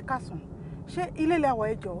 Ẹ káàsán. Ṣé ilé ilé àwọ̀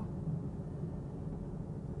ẹ jọ̀ọ́?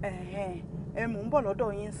 Mò ń bọ̀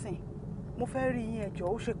lọ́dọ̀ yín sìn. Mo fẹ́ rí yín ẹ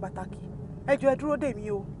jọ̀ọ́, ó ṣe pàtàkì. Ẹ jọ̀ọ́ ẹ dúró dè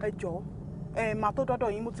mí o, ẹ jọ̀ọ́. Màá tó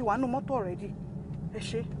dọ́dọ̀ yín, mo ti wà nínú mọ́tò already. Ẹ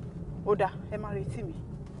ṣé. Ó dáa, ẹ máa retí mi.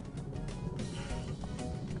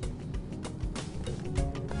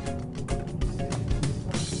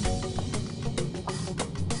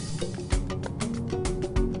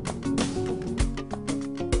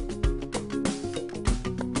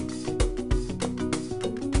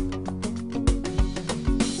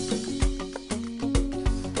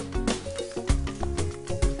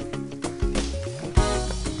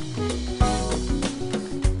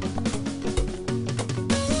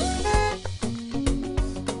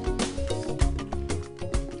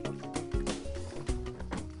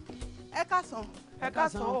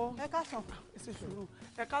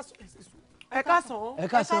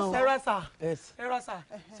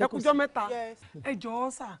 Ẹ kújọ́ mẹ́ta. Ẹ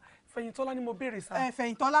jọ̀ọ́ sà, Fẹ̀yìntọ́lá ni mo béèrè sà.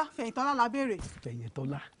 Fẹ̀yìntọ́lá la béèrè.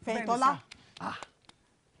 Fẹ̀yìntọ́lá.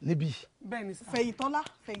 Níbí. Bẹ́ẹ̀ni sà. Fẹ̀yìntọ́lá.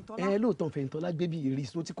 Lóòótọ́ Fẹ̀yìntọ́lá gbé bí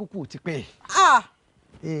ìrísí tó ti kúkú ò ti pẹ́.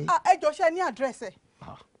 Ẹ jọ̀ọ́ ṣé ní àdírẹ́sì ẹ̀.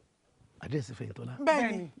 Àdírẹ́sì Fẹ̀yìntọ́lá.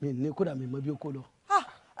 Bẹ́ẹ̀ni. Mi ní kódà mi mọ bí ó kó lọ.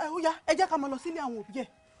 Ó yá ẹ jẹ́ ká máa lọ sílé àwọn òbí ẹ̀.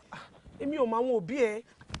 Èmi ò mọ àwọn òbí ẹ̀.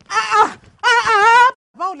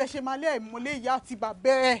 Báwo lẹ ṣe máa lé ẹ̀mọ́lé ìyá àti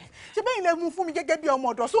bàbá ẹ̀? Ṣé bẹ́ẹ̀ lẹ mú fún mi gẹ́gẹ́ bí ọmọ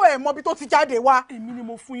ọ̀dọ̀ só ẹ̀ mọ bí tó ti jáde wá? Èmi ni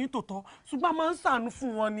mo fún yín tòótọ́ ṣùgbọ́n a máa ń ṣàánú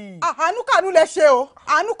fún wọn ni. Àánú kàánú lẹ ṣe o,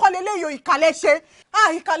 àánú kọ́ leléyìí o, ìkà lẹ ṣe.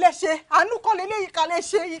 Ìkà lẹ ṣe, àánú kọ́ leléyìí, ìkà lẹ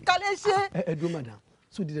ṣe, ìkà lẹ ṣe. Ẹ dúró madam,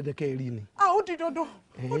 sóò di dandan kẹ́ ẹ rí ni. Ó di dandan,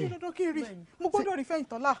 ó di dandan kí n rí. Mo gbọ́dọ̀ rí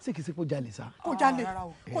Fẹ̀yìntọ́lá. Ṣé kìí ṣe kó jalè sá? Kó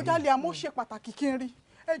jalè àmọ́ ó ṣe pàtàkì kí n rí.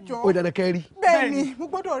 Ẹ jọ̀ọ́. Ó dandan kẹ́ ẹ rí. Bẹ́ẹ̀ni, mo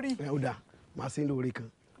gbọ́dọ̀ rí. Ó dà, màá sí lóore kan.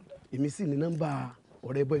 Èmi sì ní nọ́mbà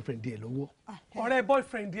ọ̀rẹ́ boyfriend ẹ̀ lọ́wọ́. ọ̀rẹ́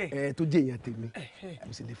boyfriend ẹ̀. Tó jẹ́ èèyàn tèmi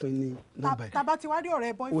mo sì lè fún ní nọ́mbà ẹ̀. tàbá ti wá rí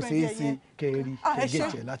ọ̀rẹ́ boyfriend ẹ̀ yẹn. ó ṣeé ṣe kẹrí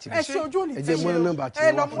kẹgẹ́tì láti ẹ ṣe ojú òní tí ẹ jẹ́ nọ́mbà tí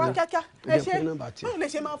ẹ lọ mú wá kíákíá ẹ ṣe báwo lè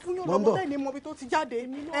ṣe máa fún yóò lọ́mọ bẹ́ẹ̀ ni mo bí tó ti jáde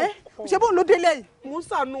ṣé bóun ló délé yìí. mo ń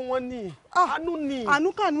ṣàánú wọn ni àánú ni. àánú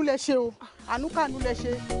kànú lẹ ṣe o àánú kànú lẹ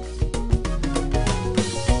ṣe.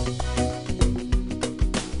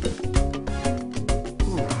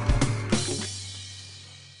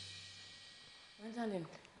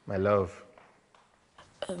 My love.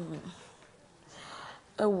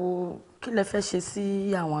 Ẹ wo kí lẹ fẹ́ ṣe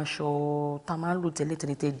sí àwọn aṣọ tá a máa ń lò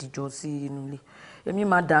tẹ́lẹ̀tẹ́lẹ̀ tẹ́ dìjọ sí inú ilé èmi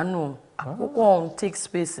máa dànù àkókò ọ̀hún take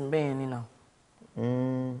space bẹ́ẹ̀ ni náà.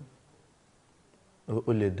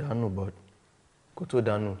 O lè dànù but kó tó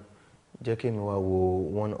dànù jẹ́ kí mi wá wo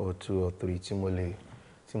 1 or 2 or 3 tí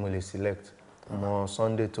mo lè select ọmọ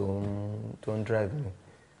Sunday tó ń drive mi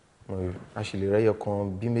a sì lè rẹ́yọ̀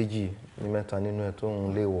kan bí méjì ní mẹ́ta nínú ẹ̀ tó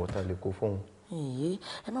ń lè wọ̀ ta lè kó fóun.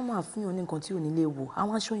 Ẹ má máa fún yàn ní nǹkan tí ò ní lè wò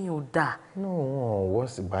àwọn aṣọ yẹn ò dáa. náà wọn wọ́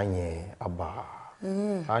sí báyẹn àbá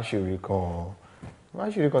àṣírí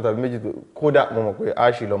kan tàbí méjì kódà mo mọ̀ pé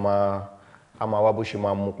àṣì lọ a máa wá bó ṣe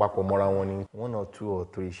máa mú papọ̀ mọ́ra wọn ni 1 or 2 or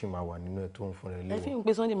 3 ṣì máa wà nínú ẹ̀ tó ń fún rẹ̀ léwu. ẹ fi ń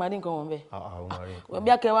pe Sunday máa dín nǹkan wọn bẹ́ẹ̀.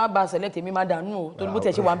 bí akẹ́ wa bá select èmi máa dànù o torí bó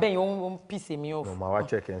tiẹ̀ ṣe wà bẹ́ẹ̀ yẹn ó ń piss mi off. mo máa wá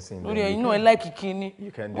check ẹ̀ sí i. lórí ẹ̀yin náà ẹ láìkì kíní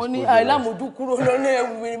mo ní àìlámójú kúrò lọ́nà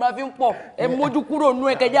ẹ̀wù ni máa fi ń pọ̀ ẹ mójú kúrò nú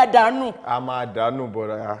ẹ kẹjá dànù. a máa dànù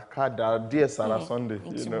bọ̀dà ká dà díẹ̀ sára Sunday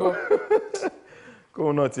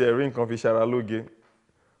kóun náà tiẹ̀ rí nǹkan fi ṣara lóge.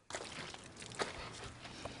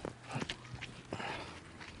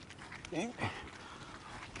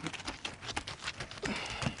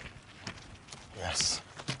 Yes.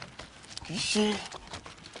 Kì í ṣe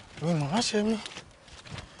mi mọ̀ wọ́n ṣe mí.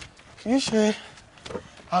 Kì í ṣe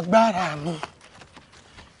agbára mi.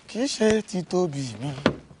 Kì í ṣe títóbi mi.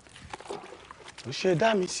 Kò ṣe dá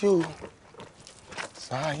mi sí o.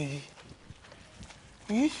 Sáyé.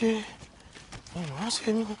 Kì í ṣe mi mọ̀ wọ́n ṣe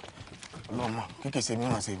mí. Ọlọ́mọ kíkì ṣe mi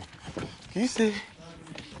wọ́n ṣe mí. Kì í ṣe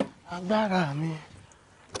agbára mi.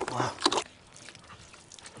 Wá.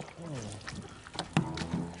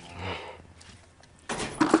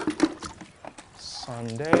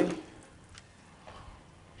 Sunday.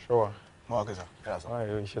 Sure. Okay, sir. Yes, sir. Why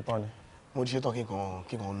are you ṣetán ni? Mo ti ṣetán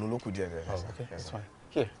kí kan nu lókù díẹ̀ rẹ̀. Okay, that's fine.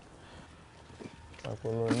 Here. I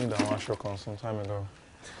need àwọn aṣọ kan some time ago.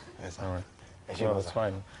 Yes, sir. All right. No, it's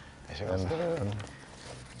fine.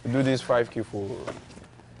 And do this 5 key for.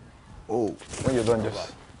 Oh, when you're done,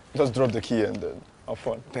 just drop the key and then have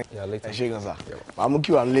fun. Yeah, later. Ẹ ṣé gan, sir. I'm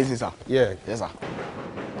okay and lazy, sir. Yeah. Yes, sir.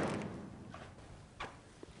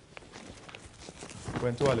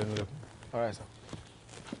 When to wale nule. All right, sir.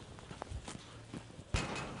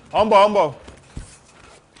 Humble.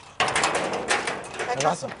 Ẹ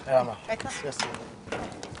káàsán. Ẹ káàsán. Yes, sir.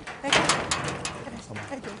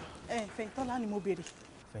 Fẹ̀yìntọ́lá ni mo béèrè.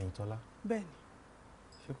 Fẹ̀yìntọ́lá? Bẹ́ẹ̀ni.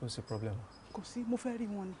 Ṣé kò sí problem? Kò sí, mo fẹ́ rí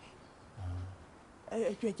wọn ni.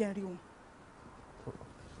 Ẹjọ́ ẹ jẹ́ rí wọn.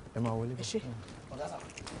 Ẹ máa wọlé. Ẹ ṣé.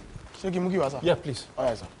 Ṣé kí n mú kí wá, sir? Yeah, please. All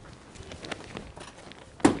right, sir.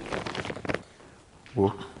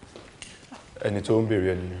 Wo ẹni tó ń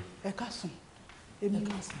béèrè ẹni yẹn. Ẹ káàsán. Èmi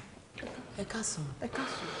káàsán. Ẹ káàsán. Ẹ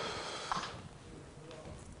káàsán.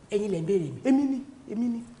 Ẹ̀yin lẹ ń béèrè mi. Èmi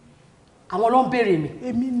ni. Àwọn ló ń béèrè mi.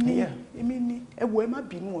 Èmi ni. Ẹ wò ẹ má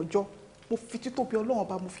bínú ọjọ́. Mo fi títóbi Ọlọ́run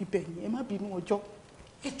ọba mo fi bẹ̀ yín. Ẹ má bínú ọjọ́.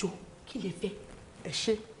 Ẹ jọ̀ọ́ kí lẹ fẹ́? Ẹ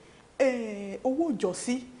ṣé. Owó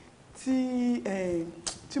ìjọsí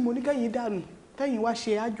tí mo ní kẹ́yìn dànù tẹ́yìn wá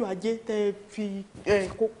ṣe ájò ajé tẹ́ fi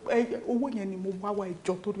owó yẹn ni mo wá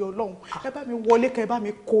ìjọ torí Ọlọ́run ẹ bá mi wọlé kẹ́ ẹ bá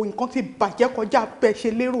mi kó nǹkan tí bàjẹ́ kọjá bẹ́ẹ̀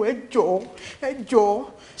ṣe lérò ẹ jọ̀ọ́.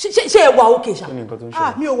 ṣé ẹ wà òkè ṣá. kí ni nǹkan tó ń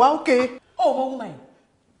ṣe. mi ò wá òkè. ó mọ wúmà yìí.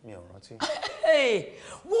 mi ò rántí.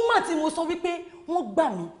 wúmà tí mo sọ wípé wọ́n gbà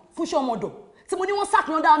mí fún iṣẹ́ ọmọdọ̀ tí mo ní wọ́n sack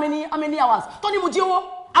me under how many hours tó ní mo jí owó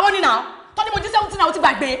àwọn nínà tó ní mo jí 17 náà ó ti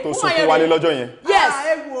gbàgbé. tó sunkún wálé lọ́jọ́ yẹn. yes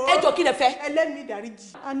ẹ jọ̀ọ́ kí lẹ fẹ́. ẹlẹ́mìí dáríjì.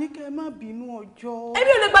 àníkẹ́ ẹ má bínú ọjọ́.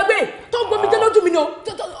 èmi ò lè gbàgbé tó ń gbomi dé lójú mi ni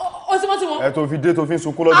o sì mọ́ sí wọn. ẹ tó fi dé tó fi ń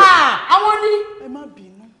sunkún lọ́jọ́. àwọn ní. ẹ má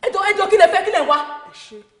bínú. ẹ jọ̀ọ́ kí lẹ fẹ́ kí lẹ wá. ẹ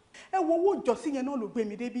ṣé ẹ wo owó ìjọsí yẹn náà ló gbé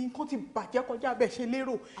mi débi nǹkan ti bàjẹ́ kọjá bẹ́ẹ̀ ṣe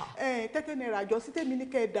lérò 30 naira àjọsí tèmi ní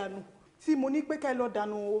kẹ́ ẹ dànù tí mo ní pé kẹ́ ẹ lọ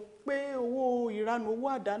dànù o pé owó ìranù owó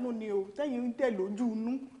àdánù ni o tẹ́yìn ń tẹ̀ lójú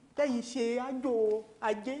inú tẹ́yìn ṣe ájò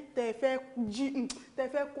ajé tẹ́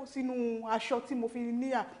fẹ́ kó sínú aṣọ tí mo fi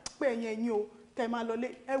ní à pé ẹ̀yin o tẹ́ máa lọlé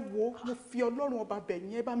ẹ wo mo fi Ọlọ́run ọba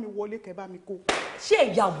bẹ̀yìn ẹ bá mi wọlé kẹ́ bá mi kó. ṣé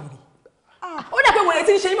ìyá wùrì ó dà pé wọ̀nyẹn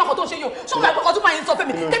tí ń ṣe yín mọ̀kàn tó ń ṣe yìí o ṣọ́ọ̀bù ẹ̀kọ́ tó máa ń sọ fún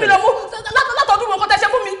mi kébì lọ mú látọ̀dún mọ̀ nǹkan tẹ́ ṣe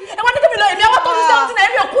fún mi ẹ wá ní kébì lọ èmi àwọn tọ́jú 17 náà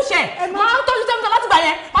èmi ò kú ṣẹ̀ máa tọ́jú 17 láti gbà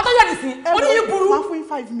yẹn àtọ́jà nìsí oníyí burú. máa fún yín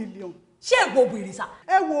 5 million. ṣé ègbò obìnrin sá.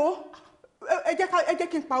 ẹ wo ẹ jẹ́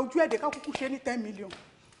kí n pa ojú ẹ̀dẹ̀ ká kúkú ṣe ní 10 million.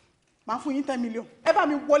 máa fún yín 10 million. ẹ bá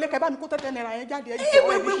mi wọlé kẹ bá mi kó 10 naira yẹn jáde.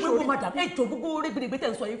 ewu madam ẹ jọ gbogbo rẹgbẹrẹgbẹ tẹ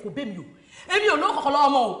n sọ yìí kò bẹ mi o èmi ò lọ́wọ́ kọ̀ọ̀kan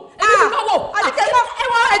lọ́wọ́ mọ́ o èmi ò lọ́wọ́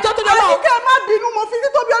ẹjọ́ tó lọ́wọ́. àdìkẹ́ má bínú mo fi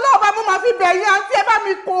títóbi ọlọ́wọ́ bá mo máa fi bẹ̀ yín àti ẹ bá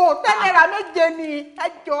mi kó 10 naira méje ni ẹ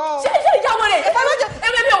jọ. ṣé ìyàwó rẹ̀ ẹ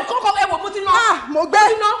mi ò kọ́kọ́ ẹ wò mo ti ná. mo gbé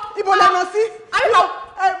ibo lẹ́nu sí.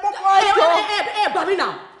 ẹ gbà mí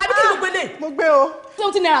náà àbí kí ló gbé lé. mo gbé o.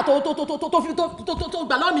 20 naira tó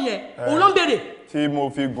gbà lọ́mì yẹn òun ló ń béèrè. tí mo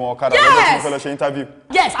fi gun ọ̀kadà lọ́jọ́ tí mo fẹ́ lọ ṣe interview.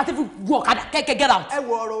 yes àti fi gun ọ̀kadà kẹ́kẹ́ get out. ẹ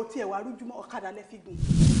wo ọ̀rọ̀ tí ẹ wà rújúmọ́ ọ̀kadà lẹ́ fi gùn.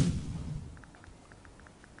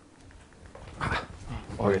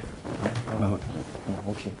 ọ̀rẹ́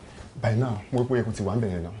ok by now mo pé ẹkùn ti wà ń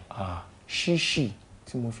bẹ̀rẹ̀ náà. ṣíṣì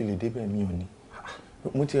tí mo fi lè débẹ̀ mi ò ní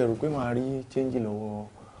mo ti rò pé màá rí change lọ́wọ́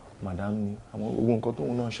madam ni àmọ́ gbogbo nǹkan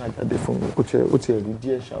tóun náà ṣàjáde fún mi ó ti rí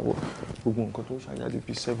díẹ̀ ṣàwọ̀ gbogbo nǹkan tó ṣàjáde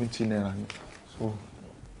bíi 70 naira ni. so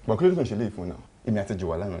bọ̀kúlẹ̀ tó kàn ṣe léyìí fún náà èmi àti jù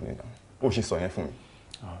wà lánàá nìyà ó ṣe sọ yẹn fún mi.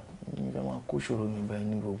 mi fẹ́ máa kó ṣòro mi báyìí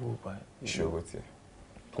ní gbogbo ọba. ìṣòro tiẹ̀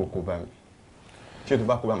kó kó bá mi ṣé tó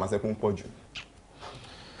bá kó bá máa sẹ́kún pọ̀ jù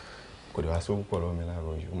kò dé wá sówó pọ̀ lọ́wọ́ mi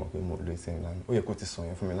láàárọ̀ yìí ó mọ̀ pé mo lo ìsìn lánàá ó yẹ kó ti sọ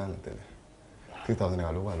yẹn fún mi lánàá tẹ́lẹ̀ 3,000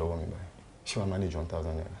 naira ló wà lọ́wọ́ mi báyìí ṣé wàá manage 1,000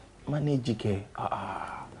 naira. manage kẹ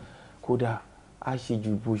kódà á ṣe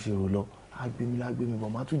ju bó ṣe rò lọ á gbé mi lágbé mi bọ̀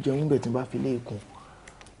máa tún jẹun bẹ̀ tí n bá fi léèkún.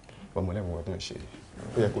 ọmọlẹ́wọ̀n tó ń ṣe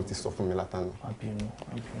ó yẹ kó ti sọ fún mi látàná. àbínú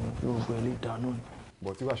yóò gbọ́ ilé ìdáná ni.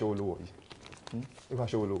 bọ̀ tí wàṣọ wo ló wọ̀ yìí tí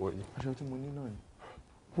wàṣọ wo ló wọ̀ yìí. aṣọ tí mo ní náà ni.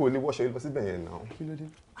 kó o lè wọṣọ lọ síbẹ̀ yẹn náà. kí ló dé.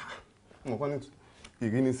 mo kọ́ ní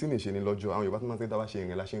ìrínisí nìṣe ni lọ́jọ́ àwọn Yorùbá tó máa ń tẹ́ dábàá ṣe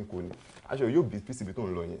ìrìn la ṣe ń kó ni aṣọ yóò bí pcb tó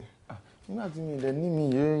ń lọ yẹn. nígbà tí mi ilẹ̀ ní mi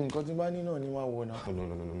yé nǹkan tí bá ní náà ni máa wọ náà.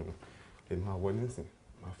 ẹ máa wọ nísìn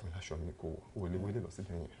máa fún aṣọ mi kó o lè wọlé lọ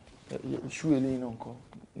síbẹ̀ yẹn. ṣú eléyìí náà nǹkan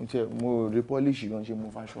mo rí pọ́líṣì gan ṣe mo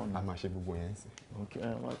fáṣọ mi. a máa ṣe gbogbo yẹn sí.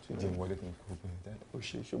 jẹ́ wọlé tó ń kó gbogbo yẹn jáde. ó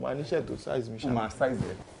ṣe ṣe máa níṣẹ́ tó size mi ṣáà. máa size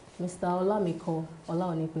ẹ. Mr. Ọlámikọ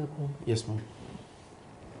Ọláonípẹ̀kun. Yes ma'am.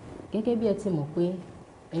 Gẹ́gẹ́ bí ẹ ti mọ̀ pé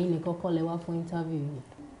ẹ̀yin nìkan kọ́ lẹ wá fún interview yìí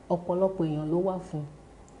ọ̀pọ̀lọpọ̀ èèyàn ló wá fún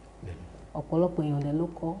ọ̀pọ̀lọpọ̀ èèyàn lẹ ló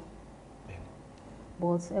kọ́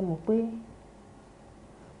but ẹ mọ̀ pé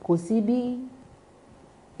kò sí bí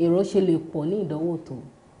èrò ṣe lè pọ̀ ní ìdánwò tó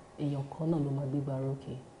èèyàn kan náà ló máa gbégbá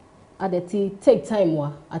rókè a dẹ̀ ti take time wa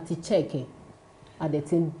a ti check ẹ̀ a dẹ̀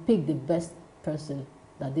ti pick the best person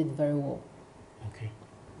that did very well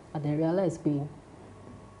a dẹ̀ realize pé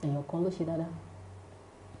èèyàn kan ló ṣe dáadáa.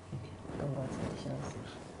 Congratulations.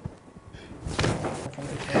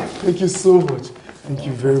 Thank you so much. Thank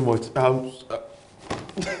you very much.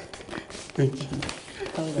 Thank you.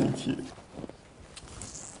 Thank you.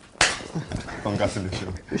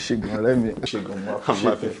 Congratulations. Ṣègùn ọ̀rẹ́ mi. I'm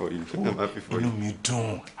happy for you. I'm happy for you. Inú mi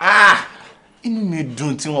dùn. Inú mi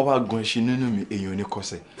dùn tí wọ́n bá gan ṣe nínú mi èèyàn ní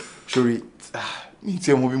kọsẹ̀. Sórí mi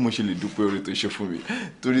tí ẹ mọ̀ bí mo ṣe lè dúpẹ́ oore tó ṣe fún mi.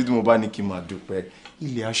 Torí tí mo bá ní kí n máa dúpẹ́,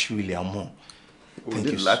 ilé aṣọ ilé àmọ́. O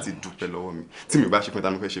ní láti dúpẹ́ lọ́wọ́ mi. Tí mi bá ṣe fún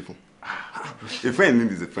ta mi fẹ́ ṣe fún. A friend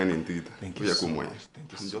need is a friend indeed. Thank you so much.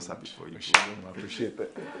 I'm just happy for you. I appreciate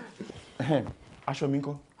it. Aṣọ mi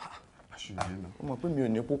ńkọ́? Ó mọ̀ pé mi ò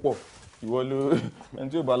ní púpọ̀. Ìwọ ló ẹni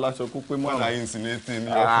tí ò bá láṣọ kó pé mọ́. Wọ́n náà insinuate ní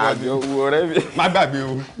ọ̀fọ́ ọ̀rẹ́ mi. Má gbàgbé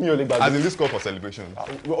o. Mi ò lè gbàgbé. As in this call for celebration.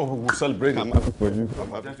 We'll celebrate. I'm happy for you.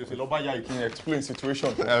 Lọ bá yá ìkíni explain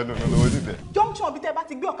situation. No, what is it? junction bí tẹ́ bá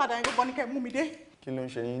ti gbé ọ̀kadà yẹn gbọ́n ní kẹ́ mú mi dé. Kí ló ń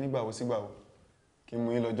ṣe yín nígbà wo sígbà wo? Kí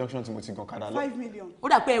mú yín lọ junction tí mo ti gan kadà lọ. 5 million. ó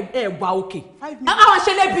dà pé ẹ wà òkè. 5 million. àwọn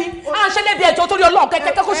ṣẹlẹ́bí ẹ̀jọ̀ torí Ọlọ́run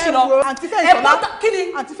kẹ́kẹ́ kó sì lọ. àǹtí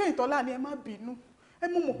Fẹ́yìntọ́lá ni ẹ má bínú ẹ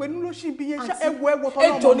mú mọ̀ pé nínú ló ṣì bí yẹn ṣá ẹ wo tọ́lọ́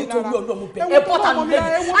ẹjọ́ nítorí Ọlọ́run bẹ̀ ẹ bọ́ tà nílé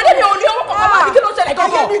mi adébí òní owó kọ̀ọ̀kan máa ní kí ló ń ṣẹlẹ̀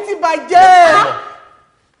gángan. ayé mi ti bàjẹ́.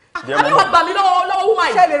 àbí wàá gbà mí lọ́wọ́ wúmá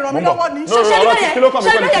yìí. ṣe lè ràn mí lọ́wọ́ ní. ṣe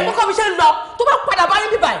bẹ́ẹ̀ kọ́kọ́ mi ṣe ń lọ tó bá padà bá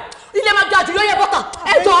yín bíbà ilé máa ga jù yóò yẹ bọ́tà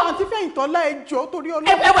ẹjọ́. àǹtí Fẹ́yìntọ́lá ẹjọ́ torí Ọlọ́run.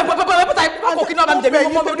 ẹ bọ́tà kò kí náà bá mi tẹ̀mí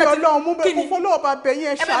mọ́ mi Ọlọ́run mú bẹ́ẹ̀ kó fọlọ́ọ̀ bá bẹ̀ yín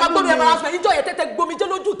ẹ ṣàánú mi. ẹ máa gbọ́dọ̀ ẹ máa sọ ìjọ yẹn tẹ́tẹ́ gbomi jẹ́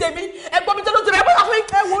lójú tèmi ẹ gbomi jẹ́ lójú tèmi ẹ bọ́tà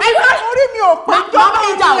fún mi. orí mi ò pé jọ́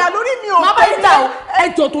lórí mi ò pé. má bá yín jà o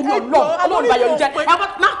ẹjọ́ tó ní Ọlọ́run bá yọ jẹ ẹ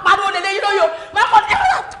má pariwo lélẹ́ yín lóyò má kọ́ ẹ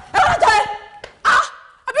bọ́tà jẹ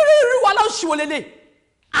àbí rí wàhálà òṣìwò lélẹ̀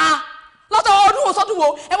lọ́tọ̀ ọdún wo sọ́dún wo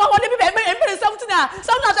ẹ wá wọlé bíbẹ̀ ẹ mẹ́rin 17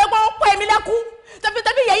 naira ṣe gbọ́ pọ̀ ẹ̀mí lẹ́kún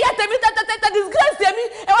tẹ̀fí yẹ̀yẹ́ tẹ̀mí tẹ̀ disgrace tẹ̀mí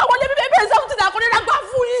ẹ wá wọlé bíbẹ̀ ẹ mẹ́rin 17 naira kò ní lágbá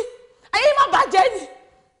fún yín ayé yìí má bàjẹ́ ni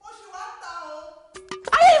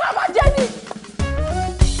ayé yìí má bàjẹ́ ni.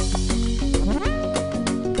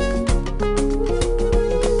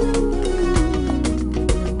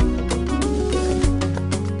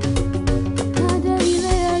 Adé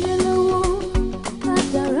ilé ayé lówó,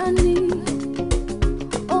 kádàrá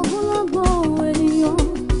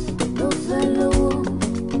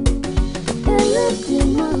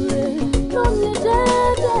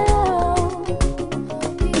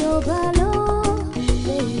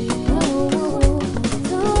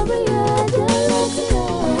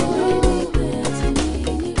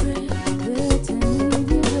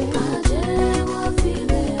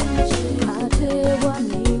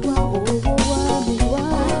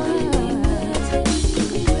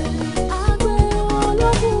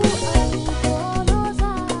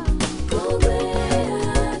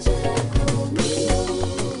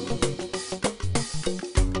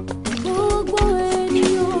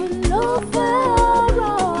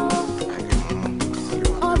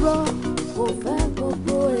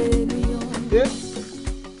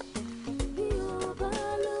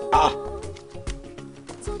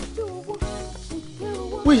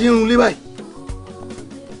ṣe ń lé báyìí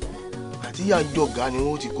àti ìyá jọ̀gá ni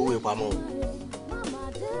wọ́n ti kówó ìpamọ́ o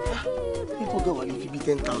nígbà ọ̀gá wà lè fi bí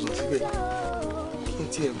 10,000 síbẹ̀ kí n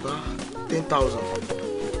tiẹ̀ bá 10,000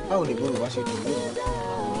 báwo ni ìgbóhùn bá ṣe dùn lónìí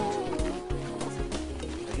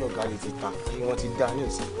ìdájọ́ ọ̀gá lè ti ta kí wọ́n ti dá ní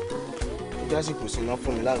ìsìn ìdí àsìkò sí iná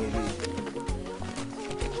fún mi láàrin ilé yìí.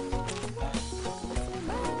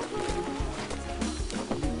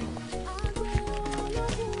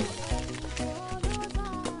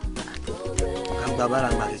 Bára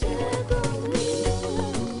ń gbàdé sí.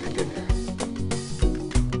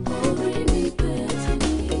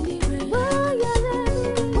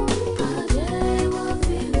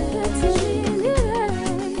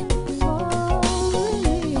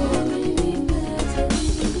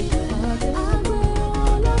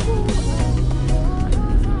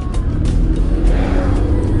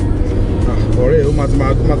 ọ̀rẹ́ ó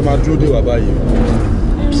máa dúró dé wà báyìí.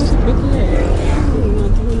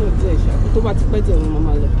 tó bá ti pẹ́ díẹ̀ ni mo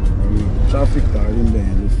máa lọ. traffic tààrí ń bẹ̀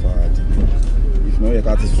yẹn ló fa àdìgbò ìfúnná yẹ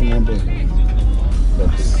ká ti súnmọ́ bẹ̀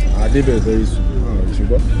but àdébẹ̀ very soon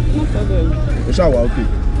ṣùgbọ́n ó ṣàwà òkè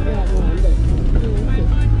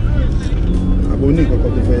àbò ní ìkọ̀kọ̀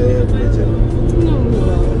tó fẹ́ pẹ̀jẹ̀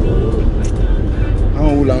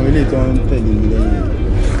àwọn wo làwọn ilé tó ń tẹ̀lé mi lẹ́yìn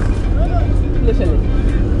ló ṣẹlẹ̀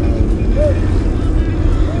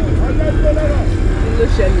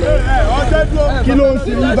kí ló ń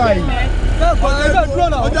ṣe yí báyìí.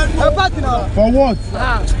 For what?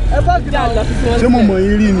 Ṣé mo mọ̀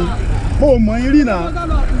yín rí ni? Mo mọ̀ yín rí náà.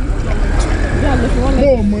 Mo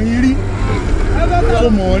mọ̀ yín rí. Ṣé mo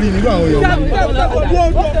mọ̀ rí nígbà àwọn èèyàn?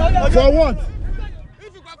 For what?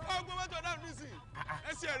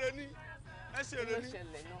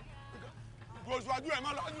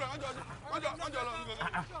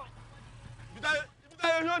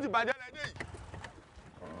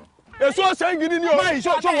 Èso ṣe ń gidi ní o. Máyì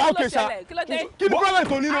ṣó wà ókè ṣá. Kí ni problem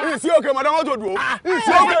tó nínú? Ìsí òkè mọ̀dá wọn tó dùn ó.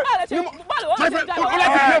 Ìsí òkè.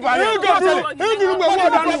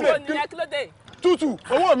 Tútù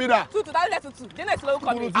owó mi dà. Tútù dárílẹ̀ tútù Janet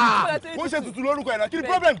lórúkọ mi. Mo ṣe tútù lórúkọ ẹ̀ náà. Kí ni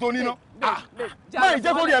problem tó nínú? Máyì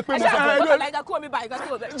jẹ́ kó rí ẹ pé mo fẹ́.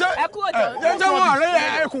 Jẹ́ wọ́n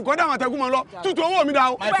àárẹ̀ ẹkùn kọ́ dáhùn àtẹ̀kùn mọ́ lọ. Tútù owó mi dà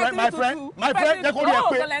o. My friend jẹ́ kó rí ẹ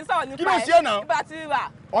pé. Kí ló ṣe é náà?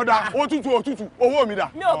 Ọ̀dà òtútù owó mi dà.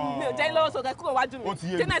 Mi ò jẹ́ lọ́wọ́ sọ̀kẹ́ kúrò wájú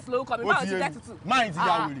mi. Janet lórúkọ mi báwo ti jẹ́ tútù. Máyì ti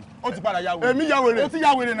ya wèrè. Ó ti padà ya wèrè. Èmi ya wèrè. Ó ti ya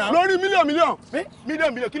wèrè náà. Lórí mílíọ̀nù.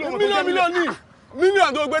 Mílíọ̀nù kí ló mọ̀ tó jẹ́ mílíọ̀nù ní.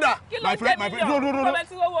 Mílíọ̀nù tó gbé dà. My friend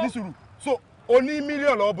ní sùúrù so o ní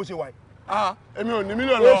mílíọ̀nù lọ́wọ́ bó ṣe wà yìí. Èmi ò ní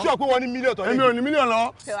mílíọ̀nù lọ́wọ́. O ṣọ́ pé wọ́n ní mílíọ̀nù tọ́lẹ̀. Èmi ò ní mílíọ̀nù lọ́wọ́.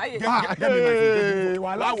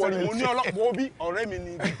 Wàhálà wọlé mo ní ọlọ́pàá bí ọ̀rẹ́ mi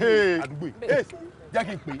ní àdúgbò yìí. Jẹ́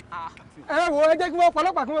kí n pè é. Ẹ wo ẹ jẹ́ kí wọ́n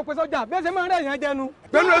pọlọ́pàá kí wọ́n pe sọ́jà bí ẹ ṣe máa ń rẹ̀ yẹn jẹnu.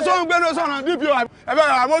 Gbẹ́nu sọ̀rọ̀ DPO ẹ̀fẹ̀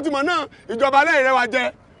àmójúmọ̀ náà ìjọba lẹ́yìn rẹ̀ wá jẹ́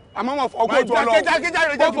àmọ́ wọn fọgọ́ tó ọlọ́run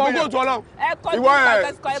wọ́n fọgọ́ tó ọlọ́run ìwọ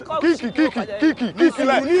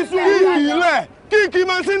ẹ̀ kíkì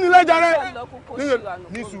máa ń sí nílẹ̀ jàre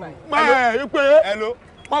ní sùúrù máa ẹ̀ pé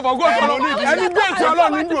wọ́n fọgọ́ tó ọlọ́run ẹni déètì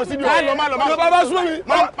ọlọ́run ní dùn sí ni o bàbá sún mi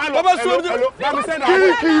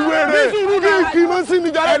kíkì wèrè kíkì máa ń sí ní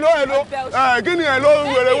jàre kí ni ẹ̀ ló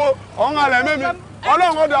wèrè wo ọ̀hún alẹ́ mẹ́mi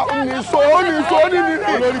ọlọ́run ọ̀dà nìṣó nìní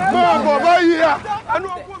máa bọ̀ báyìí à.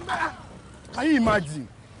 Can you imagine?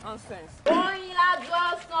 Nonsense. Oyin la gbọ́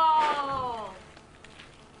sàn.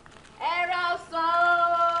 Ẹ̀rọ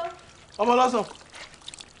sàn. Ọmọ lọ́sàn.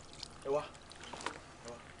 Ẹ wá.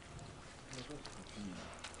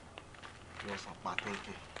 Yọ sàn pa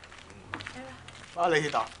kẹ́kẹ́. Báwo lẹ ṣe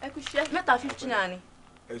ta? Ẹ kú iṣẹ́ mẹ́ta 50 naira ni.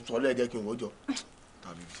 Ẹ sọ lẹ́ẹ̀ jẹ́ kí n wọ́jọ.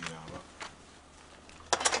 Tàbí 50 naira wá.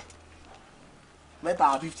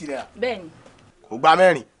 Mẹ́ta 50 naira. Bẹ́ẹ̀ni. Kò gba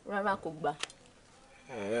mẹ́rin. Rárá kò gbà.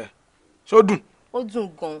 Ṣó dùn? Ó dùn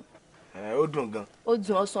gan. Ó dùn gan. Ó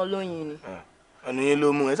dùn ọsàn lóyin ni. Ẹnu yín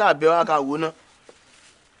ló mú ẹ sáà bẹ wá ká wo náà.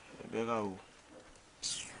 Bẹ ká wo.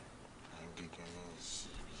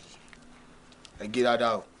 Ẹ gé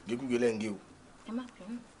dáadáa o, gégúgé lẹ́ ń gé o. Ẹ má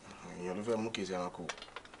bínú. Èèyàn ló fẹ́ mú kèsì ẹranko.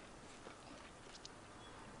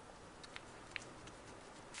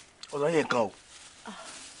 Ọsàn yẹn kan o.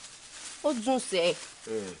 Ó dùn sẹ́.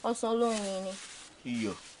 Ọsàn lóyin ni.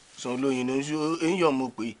 Iyọ̀ ọsàn lóyin ni èèyàn mo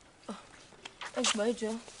pè é. Ẹgbà ìjọ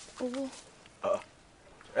owó.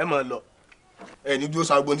 Ẹ máa lọ ẹ ní dúró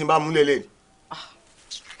sagbon tí n bá mú lélẹ̀.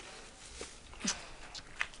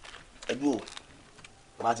 Ẹ dúró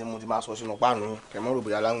bá ti mú ti máa sọ sínú páànù yín kẹ mọ́ rò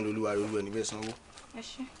bóyá láwọn olúwa rẹ̀ olú ẹ̀ níbẹ̀ sanwó.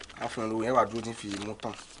 Á fún ẹ lówó yẹn wà dúró tí ń fi mú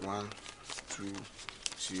tán 1 2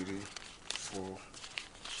 3 4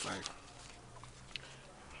 5.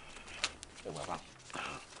 Ẹ wà bá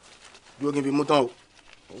dúró kí n fi mú tán o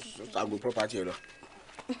ṣàgbó property ẹ lọ.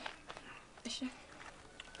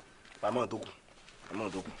 Pàmò tó kù. Pàmò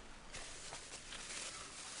tó kù.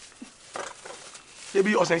 Ṣé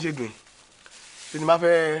bí ọ̀sẹ̀ ń ṣe dùn yìí? Ṣé ni máa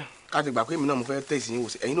fẹ́ ká ti gbà pé èmi náà mo fẹ́ tẹ̀sí yín wò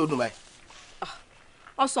sí ẹ̀yin ló dùn báyìí.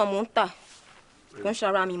 Ọsàn mò ń tà. Kò ń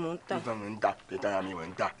ṣara mi mò ń tà. Ọsàn mò ń tà. Kò ń ṣara mi mò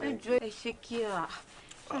ń tà. Ẹ jọ̀ọ́ ẹ ṣe kí a.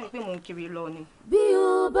 Ṣé rí i pé mò ń kiri lọ ni? Bí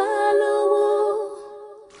o bá lówó,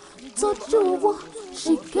 tọ́jú owó,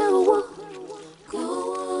 ṣìkẹ́ owó,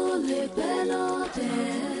 kówó lè pẹ́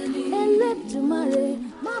lọ́dẹ̀ ni. Elédùmarè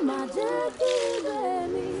má má jẹ́ kí rẹ̀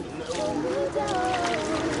mi omi dá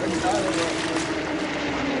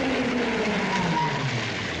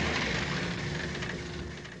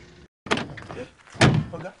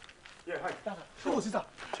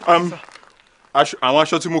àwọn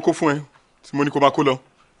aṣọ tí mo kó fún ẹ tí mo ní kó máa kó lọ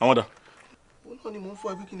àwọn dà. Ó náà ni mò ń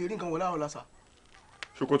fọ ẹbí kí n lè rí nǹkan wọ láàrọ̀ lásà.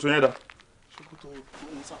 Ṣòkòtò yẹn dà. Ṣòkòtò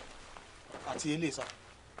ní sà àti ilé sà.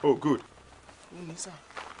 Oh good. Ó ní sà.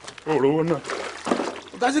 O rówó náà.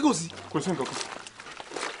 Ọ̀gá sí kò sí. Kò sí nǹkan kan.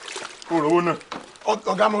 O rówó náà.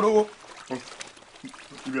 Ọ̀gá mo rówó.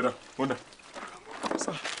 Ibi ẹ̀dá wọ́n dà.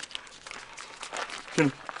 Sà. Kí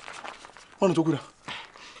ni? Wọ́n ní tó kú dà.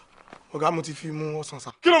 Ọ̀gá mo ti fi mú ọsàn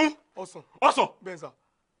sà. Kí ló mú? Ọsàn. Ọsàn. Bẹ́ẹ̀ sà.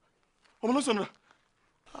 Ọmọ ló sọnù dà.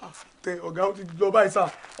 Tẹ ọ̀gá ó ti lọ báyìí sà.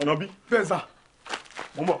 Ọ̀nà bí? Bẹ́ẹ̀ sà.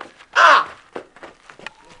 Mo ń bọ̀.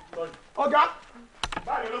 Ọ̀gá.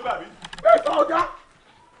 Báyìí ló gbà mí. Bẹ́ẹ̀ sà ọ̀gá.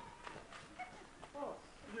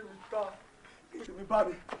 Iye mi ta. Kí ló ṣe mi bá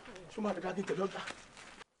mi? Ṣé máa dẹ̀ka kí n tẹ̀lé ọ̀gá?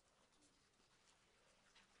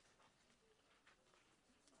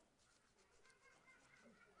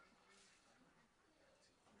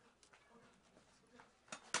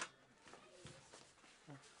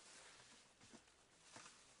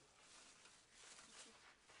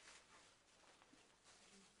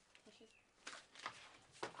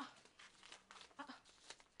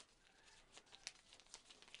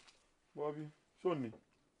 Bọ́bí, ṣó ní?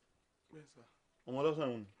 Bẹ́ẹ̀ sà. Ọmọ ọlọ́sàn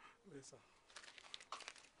ẹ̀hún. Bẹ́ẹ̀ sà.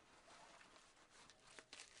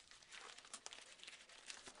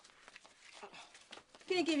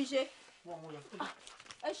 Kí ni kí n fi ṣe?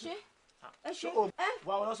 Ẹ ṣe. Ẹ ṣe.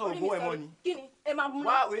 Wá ọlọ́sàn ògbó ẹ̀ mọ́ ni. Kí ni? Ẹ máa mú.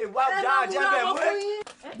 Wá já jẹ́ bẹ́ẹ̀ mú ẹ.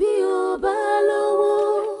 Bí o bá lówó,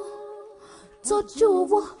 tọ́jú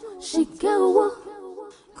owó, ṣìkẹ́ owó,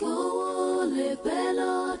 kówó lè pẹ́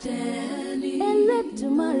lọ́dẹ̀ ni.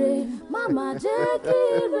 Elédùmarè má má jẹ́ kí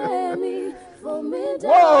rẹ̀ mi fomi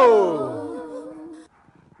dá.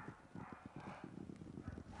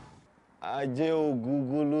 Ajé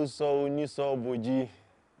ògúngún ló sọ onísọ bòjì.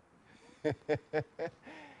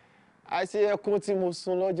 Àṣé ẹkún tí mo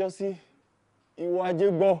sun lọ́jọ́ sí ìwọ ajé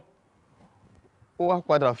gbọ́. Ó wá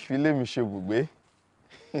padà fi lé mi ṣe bùgbé.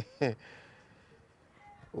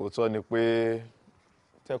 Òótọ́ ni pé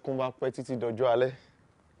tẹ́kún bá pẹ́ títí dọjọ́ alẹ́.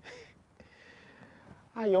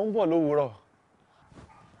 Ayọ̀ ń bọ̀ lówùúrọ̀.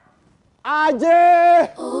 Ajé!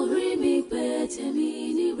 Orí mi pé tèmi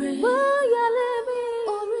níre. Bóyá lèmi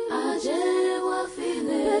orí ajé wá fi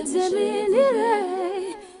lè tèmi níre.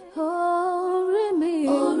 Orí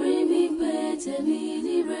mi pé tèmi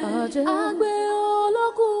níre. Àgbẹ̀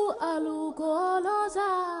olókù àlùkò ọlọ́sà.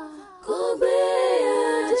 Kò gbé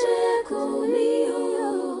ajé kò ní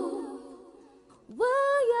o.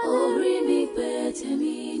 Bóyá orí mi pé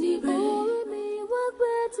tèmi níre. Orí mi wá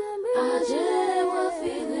pé tèmi níre. Ajé wá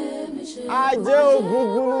fi lè mi ṣe. Ajé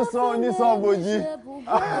ògúngún ló sọ onísọ bòjì.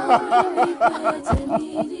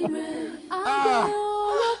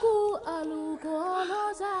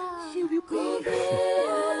 Ṣé wípé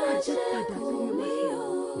ajé padà sí mi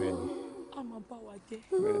wá? A máa bá wa jẹ.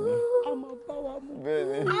 A máa bá wa mú.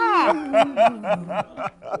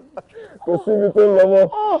 Kò síbi tó lọ mọ́.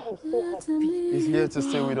 He's here to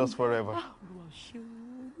stay with us forever.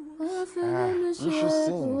 You should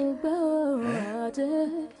sing.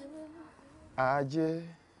 Ajé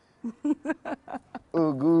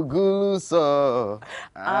ògúngún ló sọ.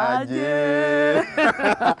 Ajé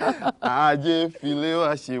Ajé filé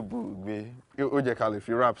wa ṣe bùgbé. Ó jẹ́ ká lè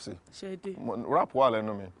fi rap sí. Rap wà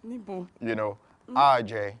lẹ́nu mi. Níbo? You know,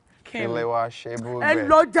 Ajé filé wa ṣe bùgbé. Ẹ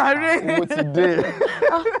lọ jàre. Mo ti dé.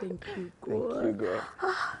 Thank you God. Thank you God.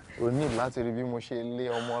 O ní láti rí bí mo ṣe lé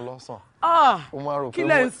ọmọ ọlọ́sàn. Ó máa rò pé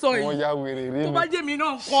wọ́n yá wèrè rí mi. Tó bá jẹ́ mi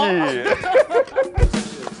náà kọ́.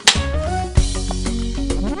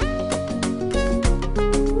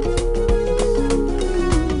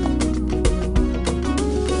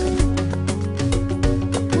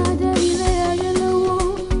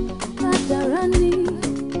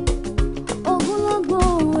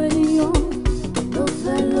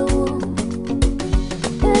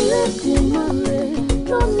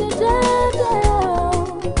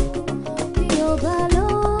 Bí o bá lọ,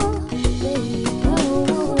 lè yí ká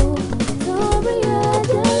owó, torí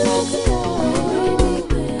ẹ̀jẹ̀.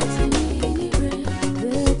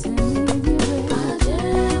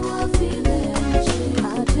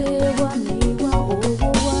 níbẹ̀.